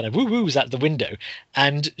along, kind of woo-woos out the window,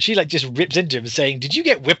 and she like just rips into him saying, "Did you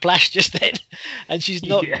get whiplash just then?" And she's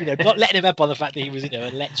not, not letting him up on the fact that he was, a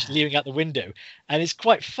lech leering out the window, and it's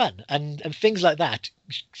quite fun, and things like that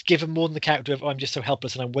give him more than the character of, I'm just so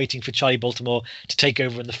helpless and I'm waiting for Charlie Baltimore to take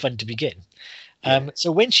over and the fun to begin.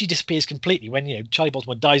 So when she disappears completely, when Charlie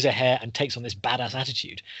Baltimore dyes her hair and takes on this badass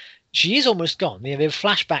attitude, she is almost gone. There are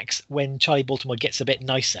flashbacks when Charlie Baltimore gets a bit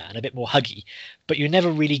nicer and a bit more huggy, but you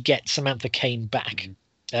never really get Samantha Kane back,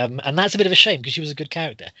 and that's a bit of a shame because she was a good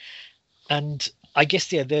character. And I guess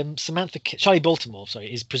the Charlie Baltimore,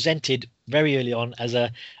 is presented very early on as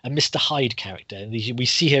a Mr. Hyde character. And we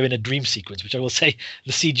see her in a dream sequence, which I will say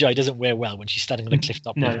the CGI doesn't wear well when she's standing on a cliff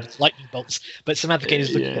top with lightning bolts. But Samantha Kane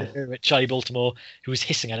is looking at her at Charlie Baltimore, who is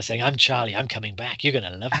hissing at her, saying, "I'm Charlie, I'm coming back. You're going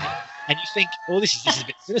to love me." And you think, this is a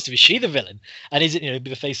bit sinister. Is she the villain? And is it,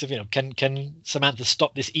 the face of, can Samantha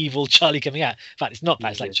stop this evil Charlie coming out? In fact, it's not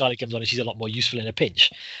that. It's like Charlie comes on and she's a lot more useful in a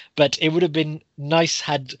pinch. But it would have been nice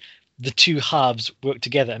had the two halves work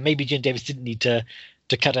together, and maybe Gina Davis didn't need to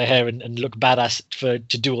cut her hair and look badass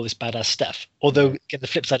to do all this badass stuff. Although, again, the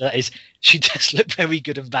flip side of that is she does look very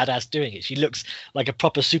good and badass doing it. She looks like a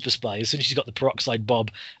proper super spy as soon as she's got the peroxide bob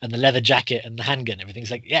and the leather jacket and the handgun. Everything's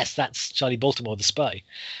like, yes, that's Charlie Baltimore, the spy.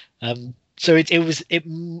 So it was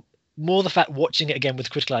more the fact watching it again with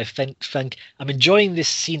critical eye. Think I'm enjoying this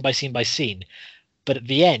scene by scene, but at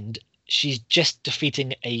the end, she's just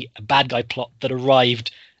defeating a bad guy plot that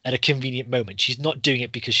arrived at a convenient moment. She's not doing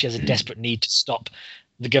it because she has a desperate need to stop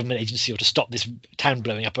the government agency or to stop this town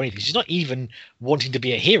blowing up or anything. She's not even wanting to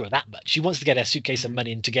be a hero that much. She wants to get her suitcase of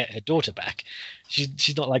money and to get her daughter back.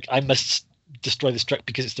 She's not like, I must destroy this truck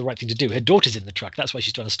because it's the right thing to do. Her daughter's in the truck. That's why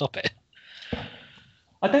she's trying to stop it.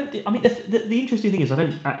 The interesting thing is I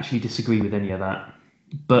don't actually disagree with any of that,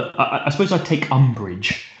 but I suppose I take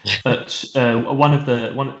umbrage at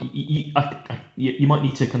you might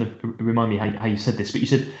need to kind of remind me how you said this, but you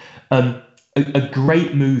said a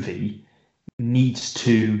great movie needs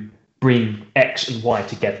to bring X and Y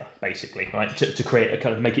together, basically, right? To create a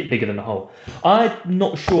kind of make it bigger than the whole. I'm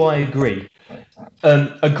not sure I agree.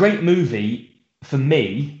 A great movie for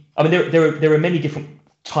me, I mean, there are many different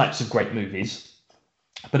types of great movies,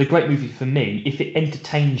 but a great movie for me, if it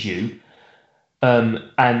entertains you,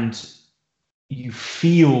 and you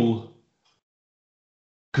feel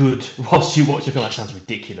good whilst you watch a film. That sounds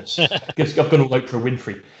ridiculous. I've gone all Oprah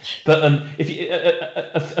Winfrey. But if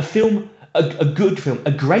a good film,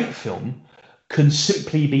 a great film, can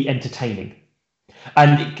simply be entertaining,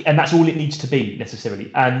 and that's all it needs to be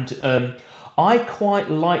necessarily. And I quite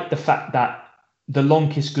like the fact that The Long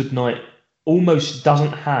Kiss Goodnight almost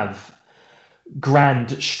doesn't have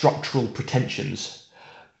grand structural pretensions.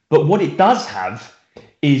 But what it does have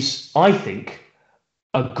is, I think,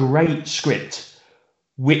 a great script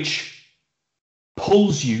which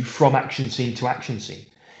pulls you from action scene to action scene.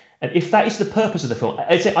 And if that is the purpose of the film,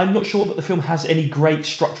 I'm not sure that the film has any great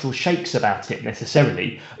structural shakes about it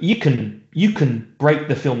necessarily. You can break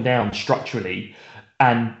the film down structurally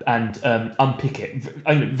and unpick it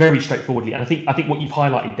very straightforwardly. And I think what you've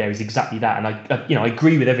highlighted there is exactly that. And I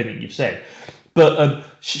agree with everything you've said. But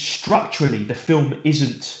structurally, the film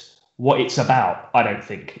isn't what it's about. I don't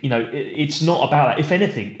think. It's not about that. If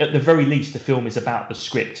anything, at the very least, the film is about the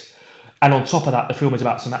script. And on top of that, the film is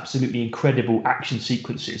about some absolutely incredible action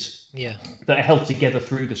sequences that are held together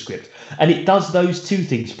through the script. And it does those two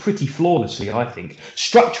things pretty flawlessly, I think.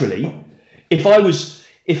 Structurally, if I was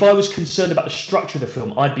concerned about the structure of the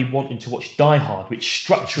film, I'd be wanting to watch Die Hard, which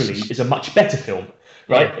structurally is a much better film,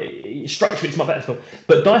 right? Yeah. Structurally, it's a much better film.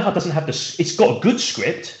 But Die Hard doesn't have it's got a good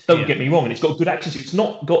script, don't get me wrong, and it's got good action. It's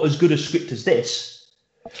not got as good a script as this.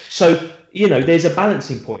 So, there's a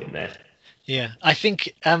balancing point in there. Yeah, I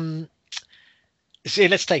think... See,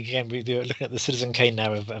 let's take again. We're looking at the Citizen Kane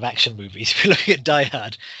now of action movies. We're looking at Die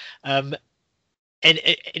Hard, and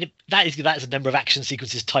that is a number of action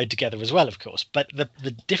sequences tied together as well, of course. But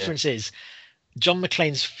the difference is John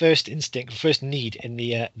McClane's first need in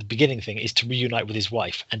the beginning thing is to reunite with his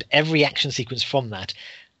wife, and every action sequence from that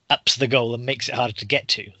ups the goal and makes it harder to get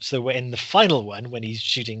to. So we're in the final one when he's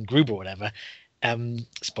shooting Gruber or whatever.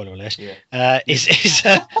 Spoiler alert.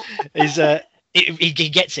 He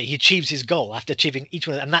gets it. He achieves his goal after achieving each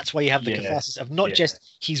one, and that's why you have the catharsis of not just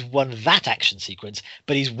he's won that action sequence,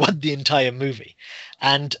 but he's won the entire movie.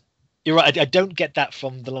 And you're right. I don't get that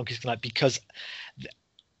from The Long Kiss Goodnight, because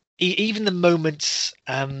even the moments,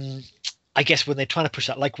 I guess, when they're trying to push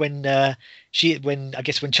that, like when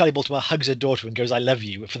Charlie Baltimore hugs her daughter and goes, "I love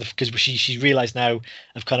you," because she realised now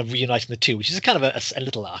of kind of reuniting the two, which is a kind of a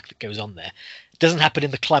little arc that goes on there. Doesn't happen in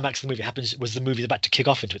the climax of the movie. It happens was the movie is about to kick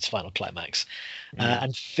off into its final climax,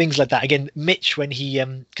 and things like that. Again, Mitch, when he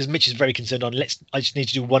because Mitch is very concerned on I just need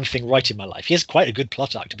to do one thing right in my life. He has quite a good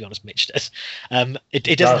plot arc, to be honest. Mitch does.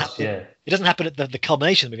 It doesn't happen. Yeah. It doesn't happen at the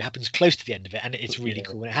culmination of the movie. It happens close to the end of it, and it's really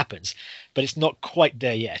cool when it happens. But it's not quite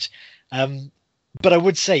there yet. But I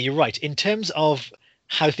would say you're right in terms of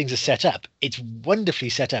how things are set up. It's wonderfully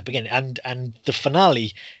set up again, and the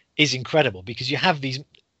finale is incredible because you have these.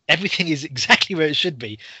 Everything is exactly where it should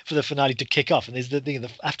be for the finale to kick off. And there's the thing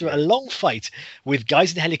after a long fight with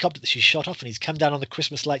guys in the helicopter that she's shot off, and he's come down on the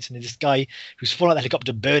Christmas lights, and there's this guy who's fallen out of the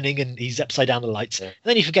helicopter burning, and he's upside down the lights. Yeah. And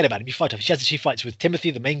then you forget about him. You fight off. She fights with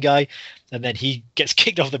Timothy, the main guy, and then he gets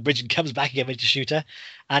kicked off the bridge and comes back again ready to shoot her.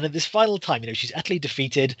 And at this final time, she's utterly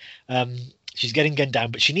defeated. She's getting gunned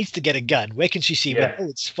down, but she needs to get a gun. Where can she see? Yeah. Well,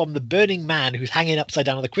 it's from the burning man who's hanging upside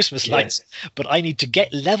down on the Christmas lights. But I need to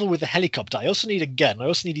get level with the helicopter. I also need a gun. I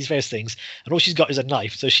also need these various things. And all she's got is a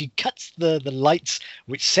knife. So she cuts the lights,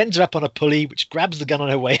 which sends her up on a pulley, which grabs the gun on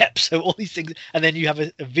her way up. So all these things. And then you have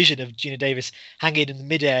a vision of Geena Davis hanging in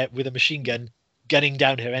midair with a machine gun, gunning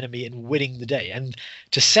down her enemy and winning the day. And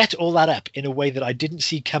to set all that up in a way that I didn't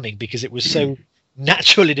see coming because it was so...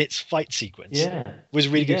 natural in its fight sequence was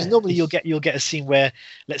really good. Normally you'll get a scene where,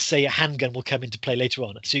 let's say, a handgun will come into play later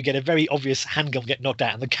on, so you get a very obvious handgun get knocked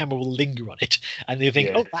out and the camera will linger on it, and you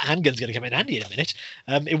think, oh, that handgun's going to come in handy in a minute.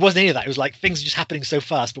 It wasn't any of that. It was like things are just happening so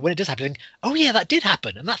fast, but when it does happen, oh yeah, that did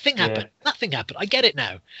happen, and that thing happened, that thing happened, I get it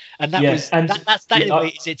now. And that's in a way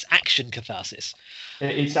is its action catharsis.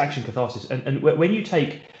 It's action catharsis. And when you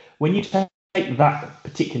take that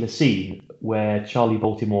particular scene where Charlie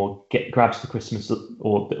Baltimore grabs the Christmas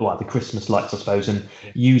the Christmas lights, I suppose, and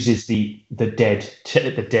uses the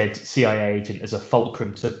dead CIA agent as a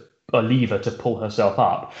fulcrum a lever to pull herself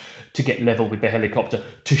up, to get level with the helicopter,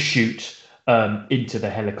 to shoot into the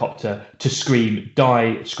helicopter, to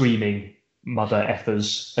die screaming mother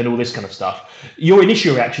effers and all this kind of stuff. Your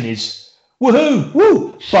initial reaction is woohoo,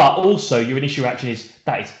 woo! But also your initial reaction is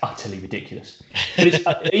that is utterly ridiculous. But it's,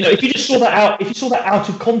 if you just saw that out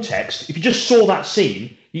of context, if you just saw that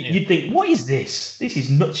scene, you'd think, what is this? This is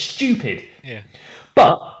not stupid. Yeah.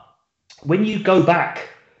 But when you go back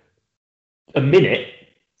a minute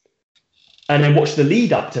and then watch the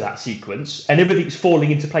lead up to that sequence, and everything's falling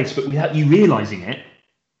into place, but without you realizing it,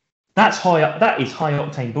 that is high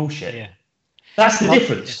octane bullshit. Yeah. That's the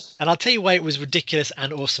difference. And I'll tell you why it was ridiculous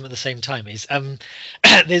and awesome at the same time is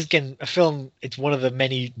there's again a film, it's one of the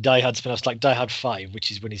many Die Hard spin-offs, like Die Hard 5,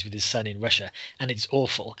 which is when he's with his son in Russia, and it's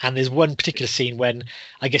awful. And there's one particular scene when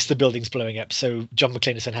I guess the building's blowing up, so John McClane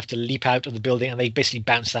and his son have to leap out of the building, and they basically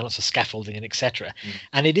bounce down lots of scaffolding and etc.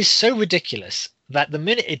 And it is so ridiculous that the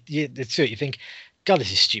minute it's you think God,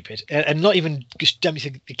 this is stupid, and not even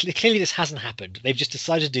clearly this hasn't happened. They've just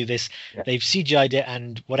decided to do this. Yeah. They've CGI'd it,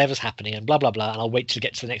 and whatever's happening, and blah blah blah. And I'll wait to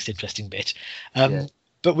get to the next interesting bit. Yeah.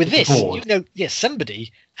 But with It's this, bored.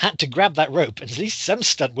 somebody had to grab that rope, and at least some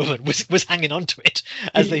stunt woman was hanging onto it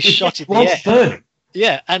as they shot it in was the air. burning.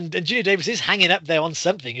 Yeah, and Gina Davis is hanging up there on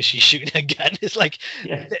something as she's shooting her gun. It's like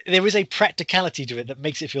there is a practicality to it that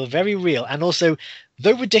makes it feel very real, and also,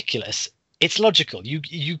 though ridiculous, it's logical. You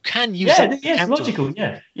can use it's logical.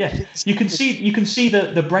 Yeah. You can see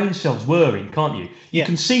the brain cells whirring, can't you? You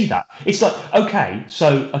can see that. It's like, okay,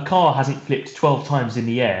 so a car hasn't flipped 12 times in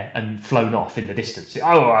the air and flown off in the distance.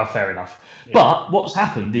 Oh, fair enough. Yeah. But what's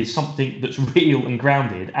happened is something that's real and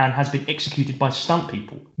grounded and has been executed by stunt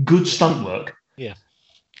people. Good stunt work. Yeah.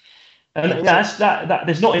 And that's that.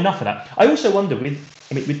 There's not enough of that. I also wonder we're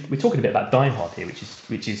talking a bit about Die Hard here,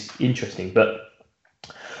 which is interesting, but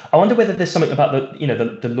I wonder whether there's something about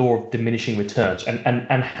the law of diminishing returns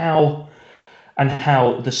and how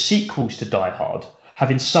the sequels to Die Hard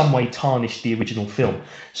have in some way tarnished the original film.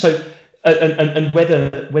 So and whether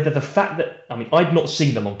the fact that I'd not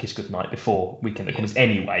seen The Long Kiss Goodnight before Weekend at Crombies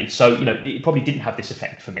anyway, so it probably didn't have this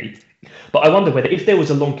effect for me. But I wonder whether if there was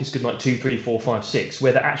a Long Kiss Goodnight 2, 3, 4, 5, 6,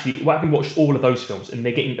 whether actually having watched all of those films and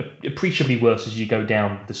they're getting appreciably worse as you go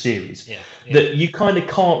down the series, that you kind of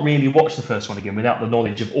can't really watch the first one again without the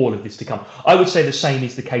knowledge of all of this to come. I would say the same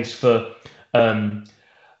is the case for in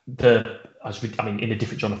a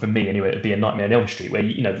different genre from me anyway, it'd be A Nightmare on Elm Street, where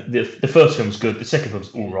the first film's good, the second film's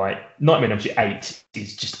all right. Nightmare on Elm Street 8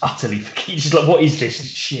 is just utterly just like, what is this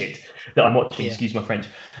shit that I'm watching? Excuse my French.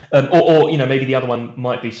 Or maybe the other one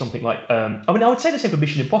might be something like I would say the same for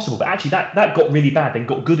Mission Impossible, but actually that got really bad, then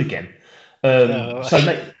got good again.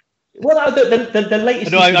 The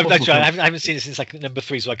latest. No, I'm not sure. I haven't seen it since like number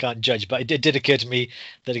 3, so I can't judge. But it did occur to me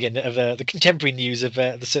that again, the contemporary news of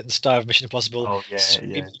the certain star of Mission Impossible,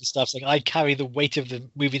 stuff saying I carry the weight of the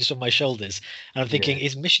movies on my shoulders, and I'm thinking,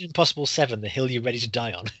 is Mission Impossible 7 the hill you're ready to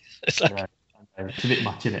die on? It's like it's a bit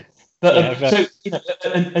much, isn't it? But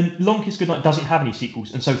and Long Kiss Goodnight doesn't have any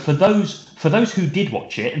sequels, and so for those who did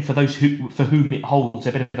watch it, and for whom it holds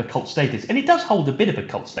a bit of a cult status, and it does hold a bit of a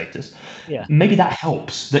cult status, maybe that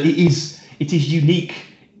helps. That it is unique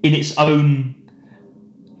in its own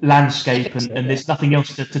landscape, and there's nothing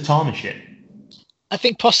else to tarnish it. I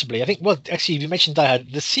think possibly. Well, actually, you mentioned Die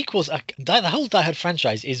Hard. The sequels, the whole Die Hard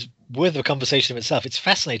franchise is worth a conversation of itself. It's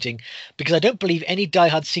fascinating because I don't believe any Die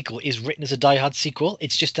Hard sequel is written as a Die Hard sequel.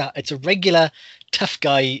 It's just it's a regular tough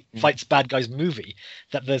guy fights bad guys movie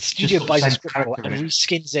that the studio buys a script for and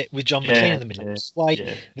reskins it with John McClane in the middle. That's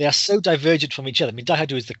why they are so divergent from each other. Die Hard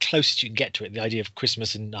 2 is the closest you can get to it, the idea of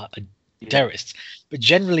Christmas and terrorists. But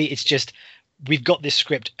generally, it's just, we've got this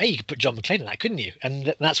script. Hey, you could put John McClane in that, couldn't you?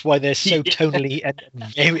 And that's why they're so tonally and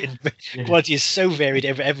varied. Quality is so varied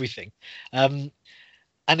over everything.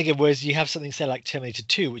 And again, whereas you have something, say, like Terminator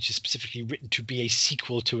 2, which is specifically written to be a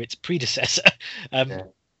sequel to its predecessor,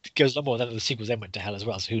 it goes a lot more than the sequels then went to hell as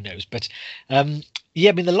well, so who knows. But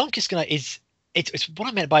The Long Kiss Goodnight it's what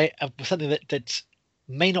I meant by something that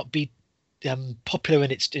may not be popular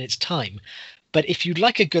in its time. But if you'd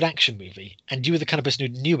like a good action movie, and you were the kind of person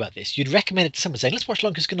who knew about this, you'd recommend it to someone saying, let's watch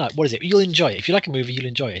Long Kiss Goodnight. What is it? You'll enjoy it. If you like a movie, you'll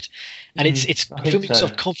enjoy it. And it's a film you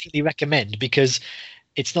sort of confidently recommend, because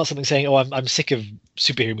it's not something saying, oh, I'm sick of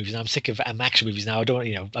superhero movies, and I'm sick of action movies now. I don't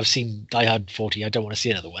want, I've seen Die Hard 40. I don't want to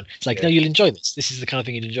see another one. It's like, no, you'll enjoy this. This is the kind of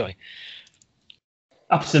thing you'd enjoy.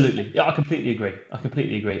 Absolutely. Yeah, I completely agree.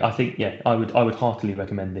 I think, I would heartily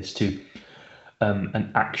recommend this to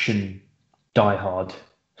an action Die Hard.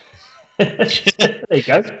 There you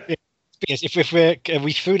go. If are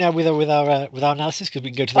we through now with our analysis, because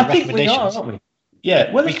we can go to the recommendations. I think we are, aren't we?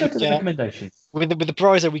 Yeah. Well, let's go to the recommendations. With the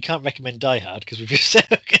proviso, we can't recommend Die Hard because we've said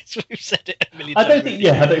it a million times. I don't think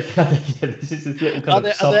this is a little kind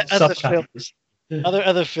of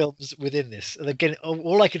other films within this. And again,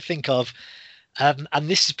 all I could think of, and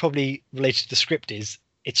this is probably related to the script, is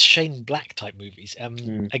it's Shane Black type movies.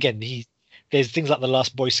 Again, there's things like The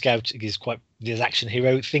Last Boy Scout is there's action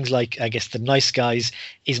hero. Things like, I guess, The Nice Guys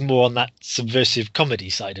is more on that subversive comedy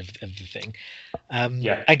side of the thing.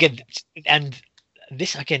 Again, and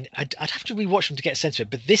this, again, I'd have to rewatch them to get a sense of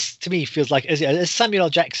it. But this, to me, feels like as Samuel L.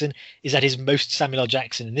 Jackson is at his most Samuel L.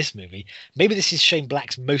 Jackson in this movie, maybe this is Shane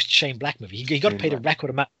Black's most Shane Black movie. He got paid a record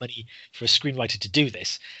amount of money for a screenwriter to do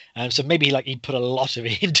this. So maybe he put a lot of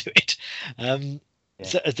it into it.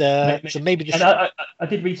 So maybe this. And I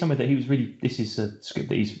did read somewhere that he was really. This is a script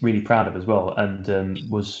that he's really proud of as well, and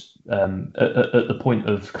was at the point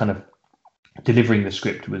of kind of delivering the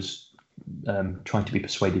script was trying to be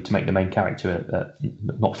persuaded to make the main character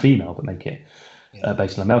not female, but make it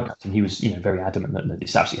based on a male character. And he was, very adamant that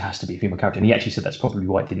this absolutely has to be a female character. And he actually said that's probably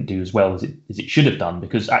why it didn't do as well as it should have done,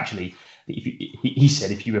 because actually, he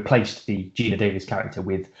said if you replaced the Gina Davis character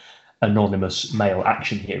with anonymous male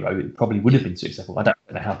action hero, it probably would have been successful. I don't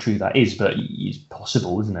know how true that is, but it's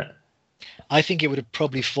possible, isn't it? I think it would have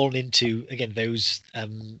probably fallen into, again, those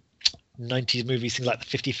 90s movies, things like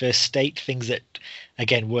The 51st State, things that,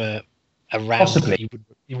 again, were around. Possibly.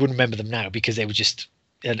 You wouldn't remember them now because they were just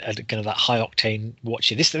kind of that high octane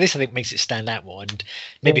watching. This I think makes it stand out more and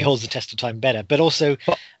maybe holds the test of time better. But also,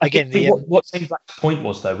 again, what Shane Black's point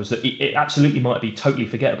was though was that it absolutely might be totally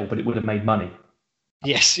forgettable, but it would have made money.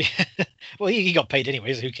 Yes. Well, he got paid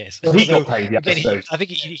anyway, so who cares? Well, he got paid. I think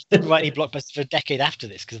he didn't write any blockbuster for a decade after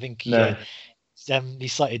this because I think he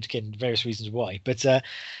cited again various reasons why. But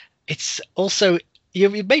it's also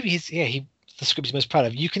maybe the script he's most proud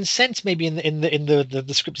of. You can sense maybe in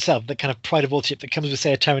the script itself the kind of pride of authorship that comes with,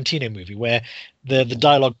 say, a Tarantino movie where the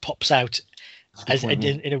dialogue pops out as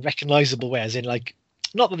in a recognizable way, as in, like,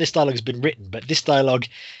 not that this dialogue has been written, but this dialogue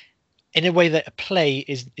in a way that a play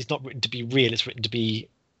is not written to be real, it's written to be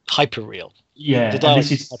hyper real. Yeah, and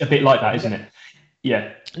this is a bit like that, isn't it?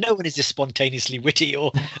 Yeah. No one is just spontaneously witty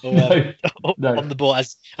or no. on the ball,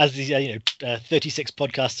 as these 36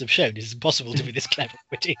 podcasts have shown. It's impossible to be this clever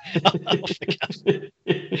and witty.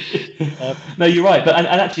 No, you're right. But and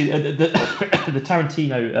actually, the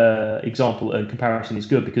Tarantino example and comparison is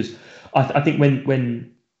good because I think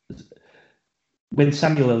when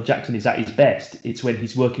Samuel L. Jackson is at his best, it's when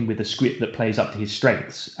he's working with a script that plays up to his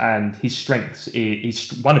strengths. And his strengths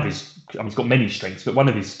is one of his. I mean, he's got many strengths, but one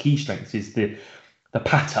of his key strengths is the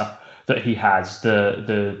patter that he has,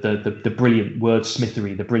 the brilliant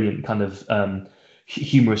wordsmithery, the brilliant kind of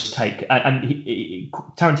humorous take. And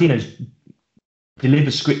Tarantino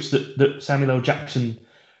delivers scripts that Samuel L. Jackson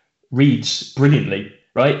reads brilliantly.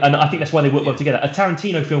 Right, and I think that's why they work well together. A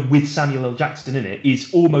Tarantino film with Samuel L. Jackson in it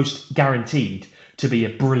is almost guaranteed to be a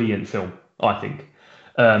brilliant film, I think.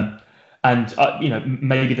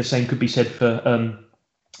 Maybe the same could be said for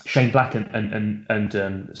Shane Black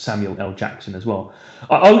and Samuel L. Jackson as well.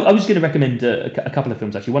 I was going to recommend a couple of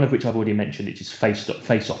films actually. One of which I've already mentioned, which is Face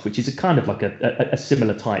Off, which is a kind of like a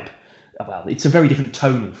similar type. Well, it's a very different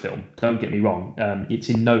tonal film. Don't get me wrong. It's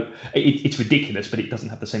ridiculous, but it doesn't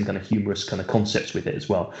have the same kind of humorous kind of concepts with it as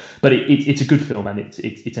well. But it's a good film, and it's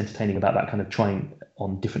entertaining about that kind of trying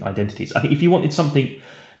on different identities. I think if you wanted something,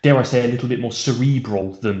 dare I say, a little bit more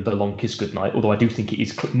cerebral than The Long Kiss Goodnight, although I do think it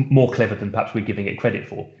is more clever than perhaps we're giving it credit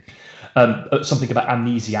for. Something about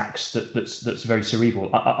amnesiacs that's very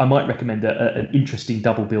cerebral. I might recommend an interesting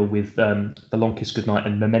double bill with The Long Kiss Goodnight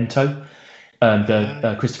and Memento.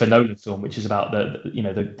 The Christopher Nolan film, which is about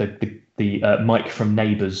the Mike from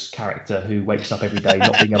Neighbours character who wakes up every day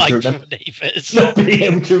not being able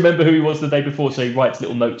to remember who he was the day before, so he writes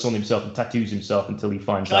little notes on himself and tattoos himself until he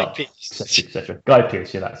finds out, etc. Guy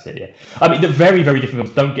Pearce, yeah, that's it. Yeah, I mean, they're very, very different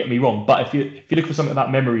films. Don't get me wrong, but if you look for something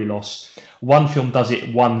about memory loss, one film does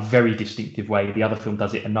it one very distinctive way, the other film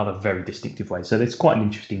does it another very distinctive way. So there's quite an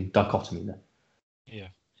interesting dichotomy there. Yeah.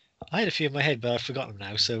 I had a few in my head, but I've forgotten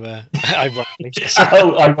them now. So, ironically,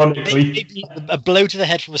 ironically, a blow to the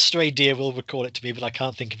head from a stray deer will recall it to me, but I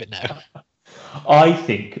can't think of it now. I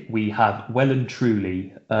think we have well and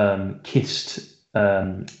truly kissed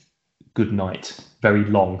goodnight very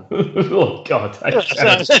long. Oh God! Stop.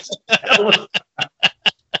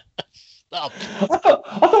 I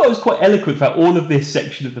thought I was quite eloquent about all of this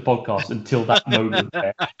section of the podcast until that moment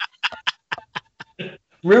there.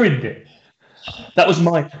 Ruined it. That was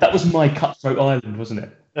my Cutthroat Island, wasn't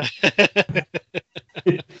it?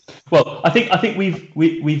 Well, I think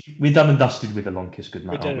we've done and dusted with A Long Kiss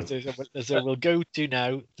Goodnight. So we'll go to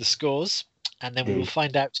now the scores, and then we will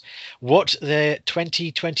find out what the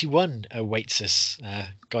 2021 awaits us.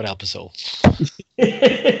 God help us all.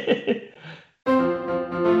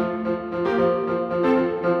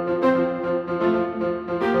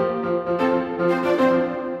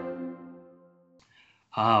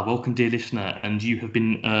 Welcome, dear listener, and you have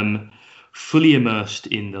been fully immersed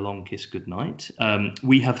in The Long Kiss Goodnight.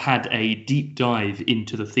 We have had a deep dive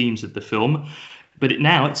into the themes of the film, but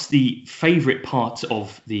now it's the favourite part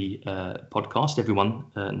of the podcast. Everyone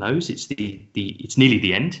knows it's it's nearly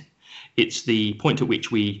the end. It's the point at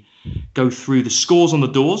which we go through the scores on the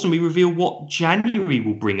doors and we reveal what January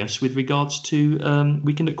will bring us with regards to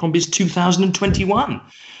Weekend at Crombie's 2021.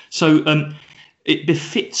 So. It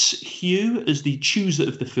befits Hugh as the chooser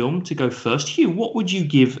of the film to go first. Hugh, what would you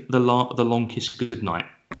give the Long Kiss Goodnight?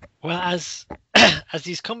 Well, as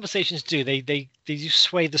these conversations do, they do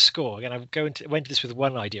sway the score. Again, I went into this with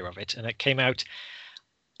one idea of it, and it came out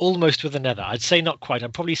almost with another. I'd say not quite.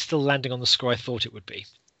 I'm probably still landing on the score I thought it would be.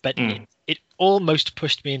 But it almost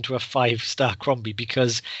pushed me into a 5-star Crombie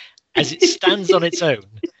because as it stands on its own,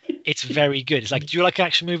 it's very good. It's like, do you like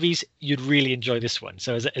action movies? You'd really enjoy this one.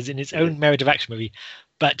 So as in its own merit of action movie.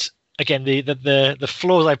 But again, the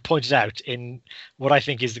flaws I pointed out in what I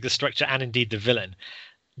think is the structure and indeed the villain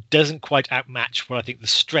doesn't quite outmatch what I think the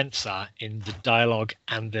strengths are in the dialogue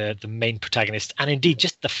and the main protagonist, and indeed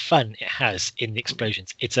just the fun it has in the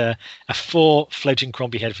explosions. It's a 4 floating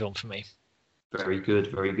Crombie head film for me. Very good,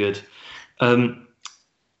 very good.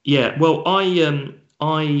 Yeah, well, I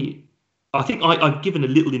think I've given a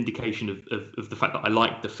little indication of the fact that I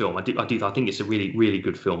like the film. I think it's a really, really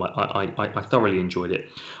good film. I thoroughly enjoyed it.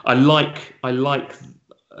 I like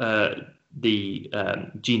the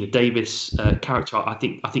Gina Davis character. I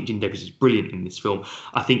think Gina Davis is brilliant in this film.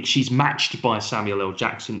 I think she's matched by Samuel L.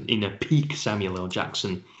 Jackson in a peak Samuel L.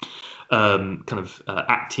 Jackson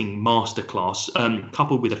acting masterclass,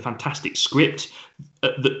 coupled with a fantastic script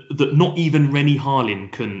that not even Rennie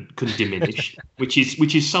Harlin can diminish, which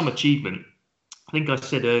is some achievement. I think I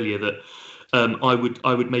said earlier that I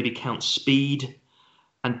would maybe count Speed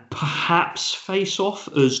and perhaps Face Off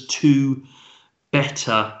as 2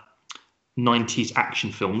 better 90s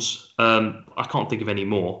action films. I can't think of any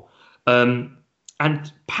more.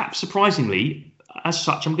 And perhaps surprisingly, as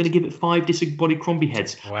such, I'm going to give it 5 disembodied Crombie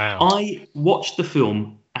heads. Wow. I watched the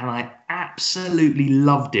film and I absolutely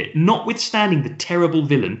loved it. Notwithstanding the terrible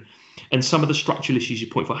villain and some of the structural issues you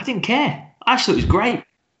point for, I didn't care. I thought it was great.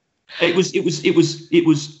 It was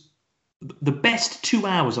the best 2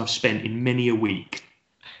 hours I've spent in many a week.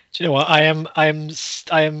 Do you know what? I am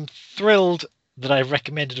thrilled that I've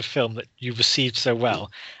recommended a film that you've received so well,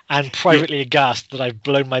 and privately aghast that I've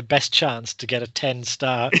blown my best chance to get a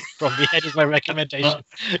 10-star from the head of my recommendation,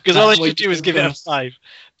 because all I should do is give it a 5.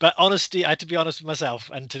 But honestly, I had to be honest with myself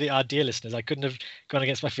and to our dear listeners. I couldn't have gone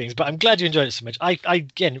against my feelings, but I'm glad you enjoyed it so much. I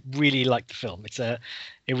again really liked the film.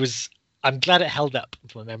 I'm glad it held up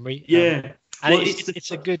to my memory. Yeah. And it's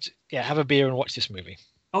a good, have a beer and watch this movie.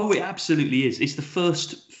 Oh, it absolutely is. It's the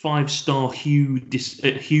first 5-star Hugh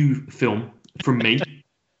film from me.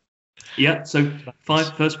 Yeah, so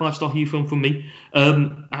first 5-star Hugh film from me.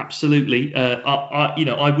 Absolutely.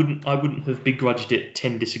 I wouldn't have begrudged it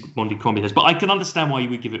 10 disembodied Crombie heads, but I can understand why you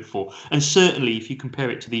would give it 4. And certainly, if you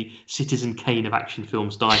compare it to the Citizen Kane of action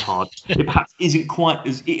films, Die Hard, it perhaps isn't quite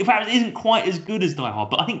as good as Die Hard.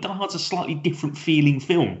 But I think Die Hard's a slightly different feeling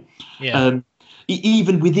film. Yeah.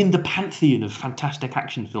 Even within the pantheon of fantastic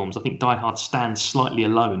action films, I think Die Hard stands slightly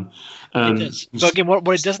alone. It does. But again, what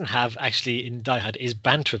it doesn't have actually in Die Hard is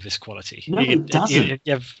banter of this quality. No, it doesn't.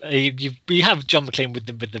 You have John McClane with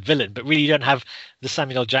the villain, but really you don't have the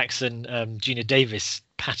Samuel L. Jackson, Gina Davis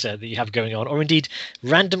patter that you have going on, or indeed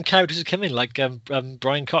random characters who come in like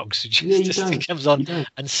Brian Cox, who just comes on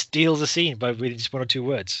and steals a scene by reading just 1 or 2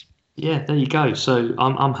 words. Yeah, there you go. So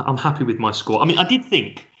I'm happy with my score. I mean, I did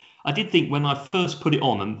think when I first put it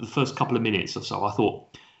on and the first couple of minutes or so, I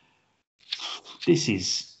thought,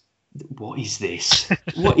 what is this?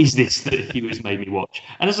 What is this that Hugh has made me watch?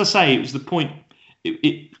 And as I say, it was the point.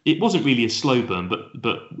 It wasn't really a slow burn, but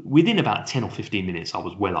within about 10 or 15 minutes, I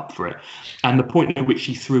was well up for it. And the point at which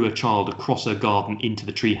she threw a child across her garden into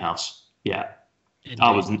the treehouse,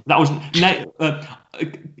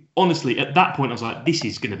 honestly, at that point, I was like, this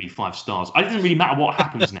is going to be 5 stars. It doesn't really matter what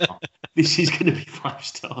happens now. This is going to be 5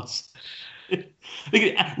 stars.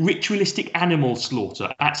 Ritualistic animal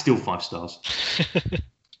slaughter, that's still 5 stars.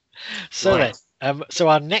 So right. So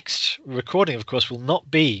our next recording, of course, will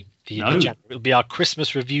not be January. It'll be our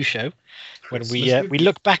Christmas review show when we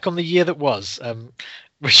look back on the year that was. Or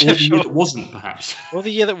the year that wasn't, perhaps. Or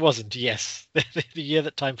the year that wasn't, yes. The year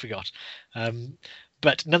that time forgot.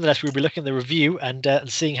 But nonetheless, we'll be looking at the review and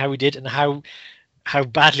seeing how we did and how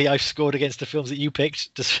badly I've scored against the films that you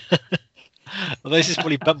picked. Although this has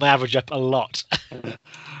probably bumped my average up a lot.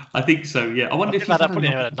 I think so, yeah. I wonder if you've had put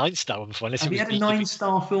in a 9-star one before. Have you had a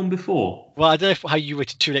 9-star film before? Well, I don't know how you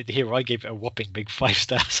rated Too Late to Hear. I gave it a whopping big 5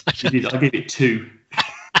 stars. I gave it 2.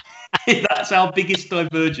 That's our biggest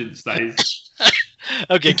divergence, that is.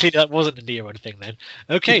 Okay, clearly that wasn't a Neo thing then.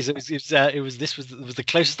 Okay, so it was the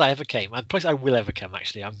closest I ever came. And closest I will ever come.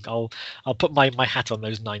 Actually, I'll put my hat on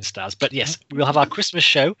those 9 stars. But yes, we'll have our Christmas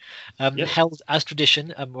show held as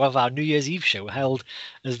tradition. We'll have our New Year's Eve show held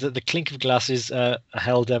as the clink of glasses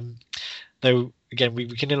held. Though again, we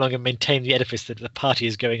can no longer maintain the edifice that the party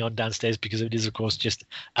is going on downstairs because it is, of course, just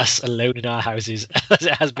us alone in our houses as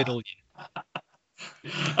it has been all year.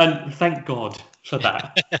 And thank God for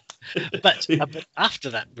that. But after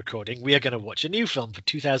that recording, we are going to watch a new film for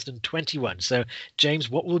 2021. So, James,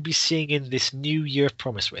 what will we be seeing in this new year of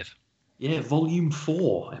promise with? Yeah, Volume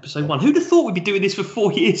 4, Episode 1. Who'd have thought we'd be doing this for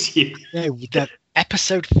 4 years here? Yeah,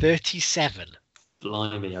 episode 37.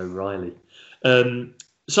 Blimey, O'Reilly.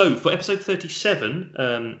 So, for episode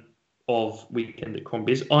 37 of Weekend at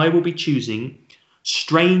Crombie's, I will be choosing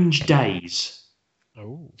Strange Days.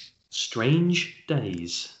 Oh. Strange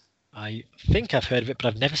Days. I think I've heard of it, but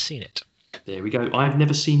I've never seen it. There we go. I've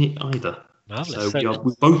never seen it either. Marvellous. So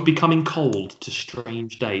we're both becoming cold to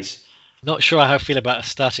Strange Days. Not sure how I feel about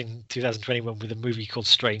starting 2021 with a movie called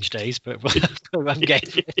Strange Days, but I'm game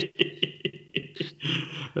for it.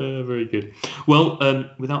 Very good. Well,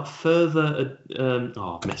 without further...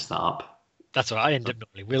 I messed that up. That's all right. I end up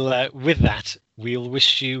normally. We'll, with that, we'll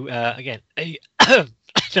wish you, again, a...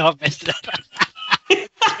 No, I've messed it up.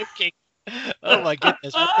 Joking. Oh, my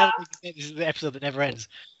goodness. This is the episode that never ends.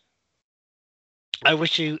 I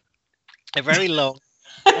wish you a very long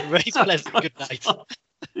and very pleasant good night.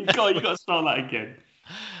 You got to start that again.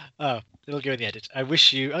 Oh, it'll go in the edit. I'm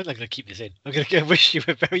not going to keep this in. I'm going to wish you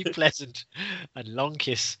a very pleasant and long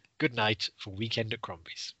kiss. Good night for Weekend at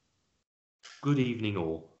Crombie's. Good evening,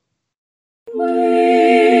 all.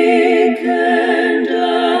 Weekend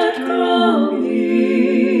at Crombie's.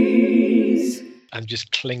 I'm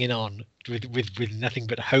just clinging on with nothing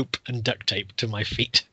but hope and duct tape to my feet.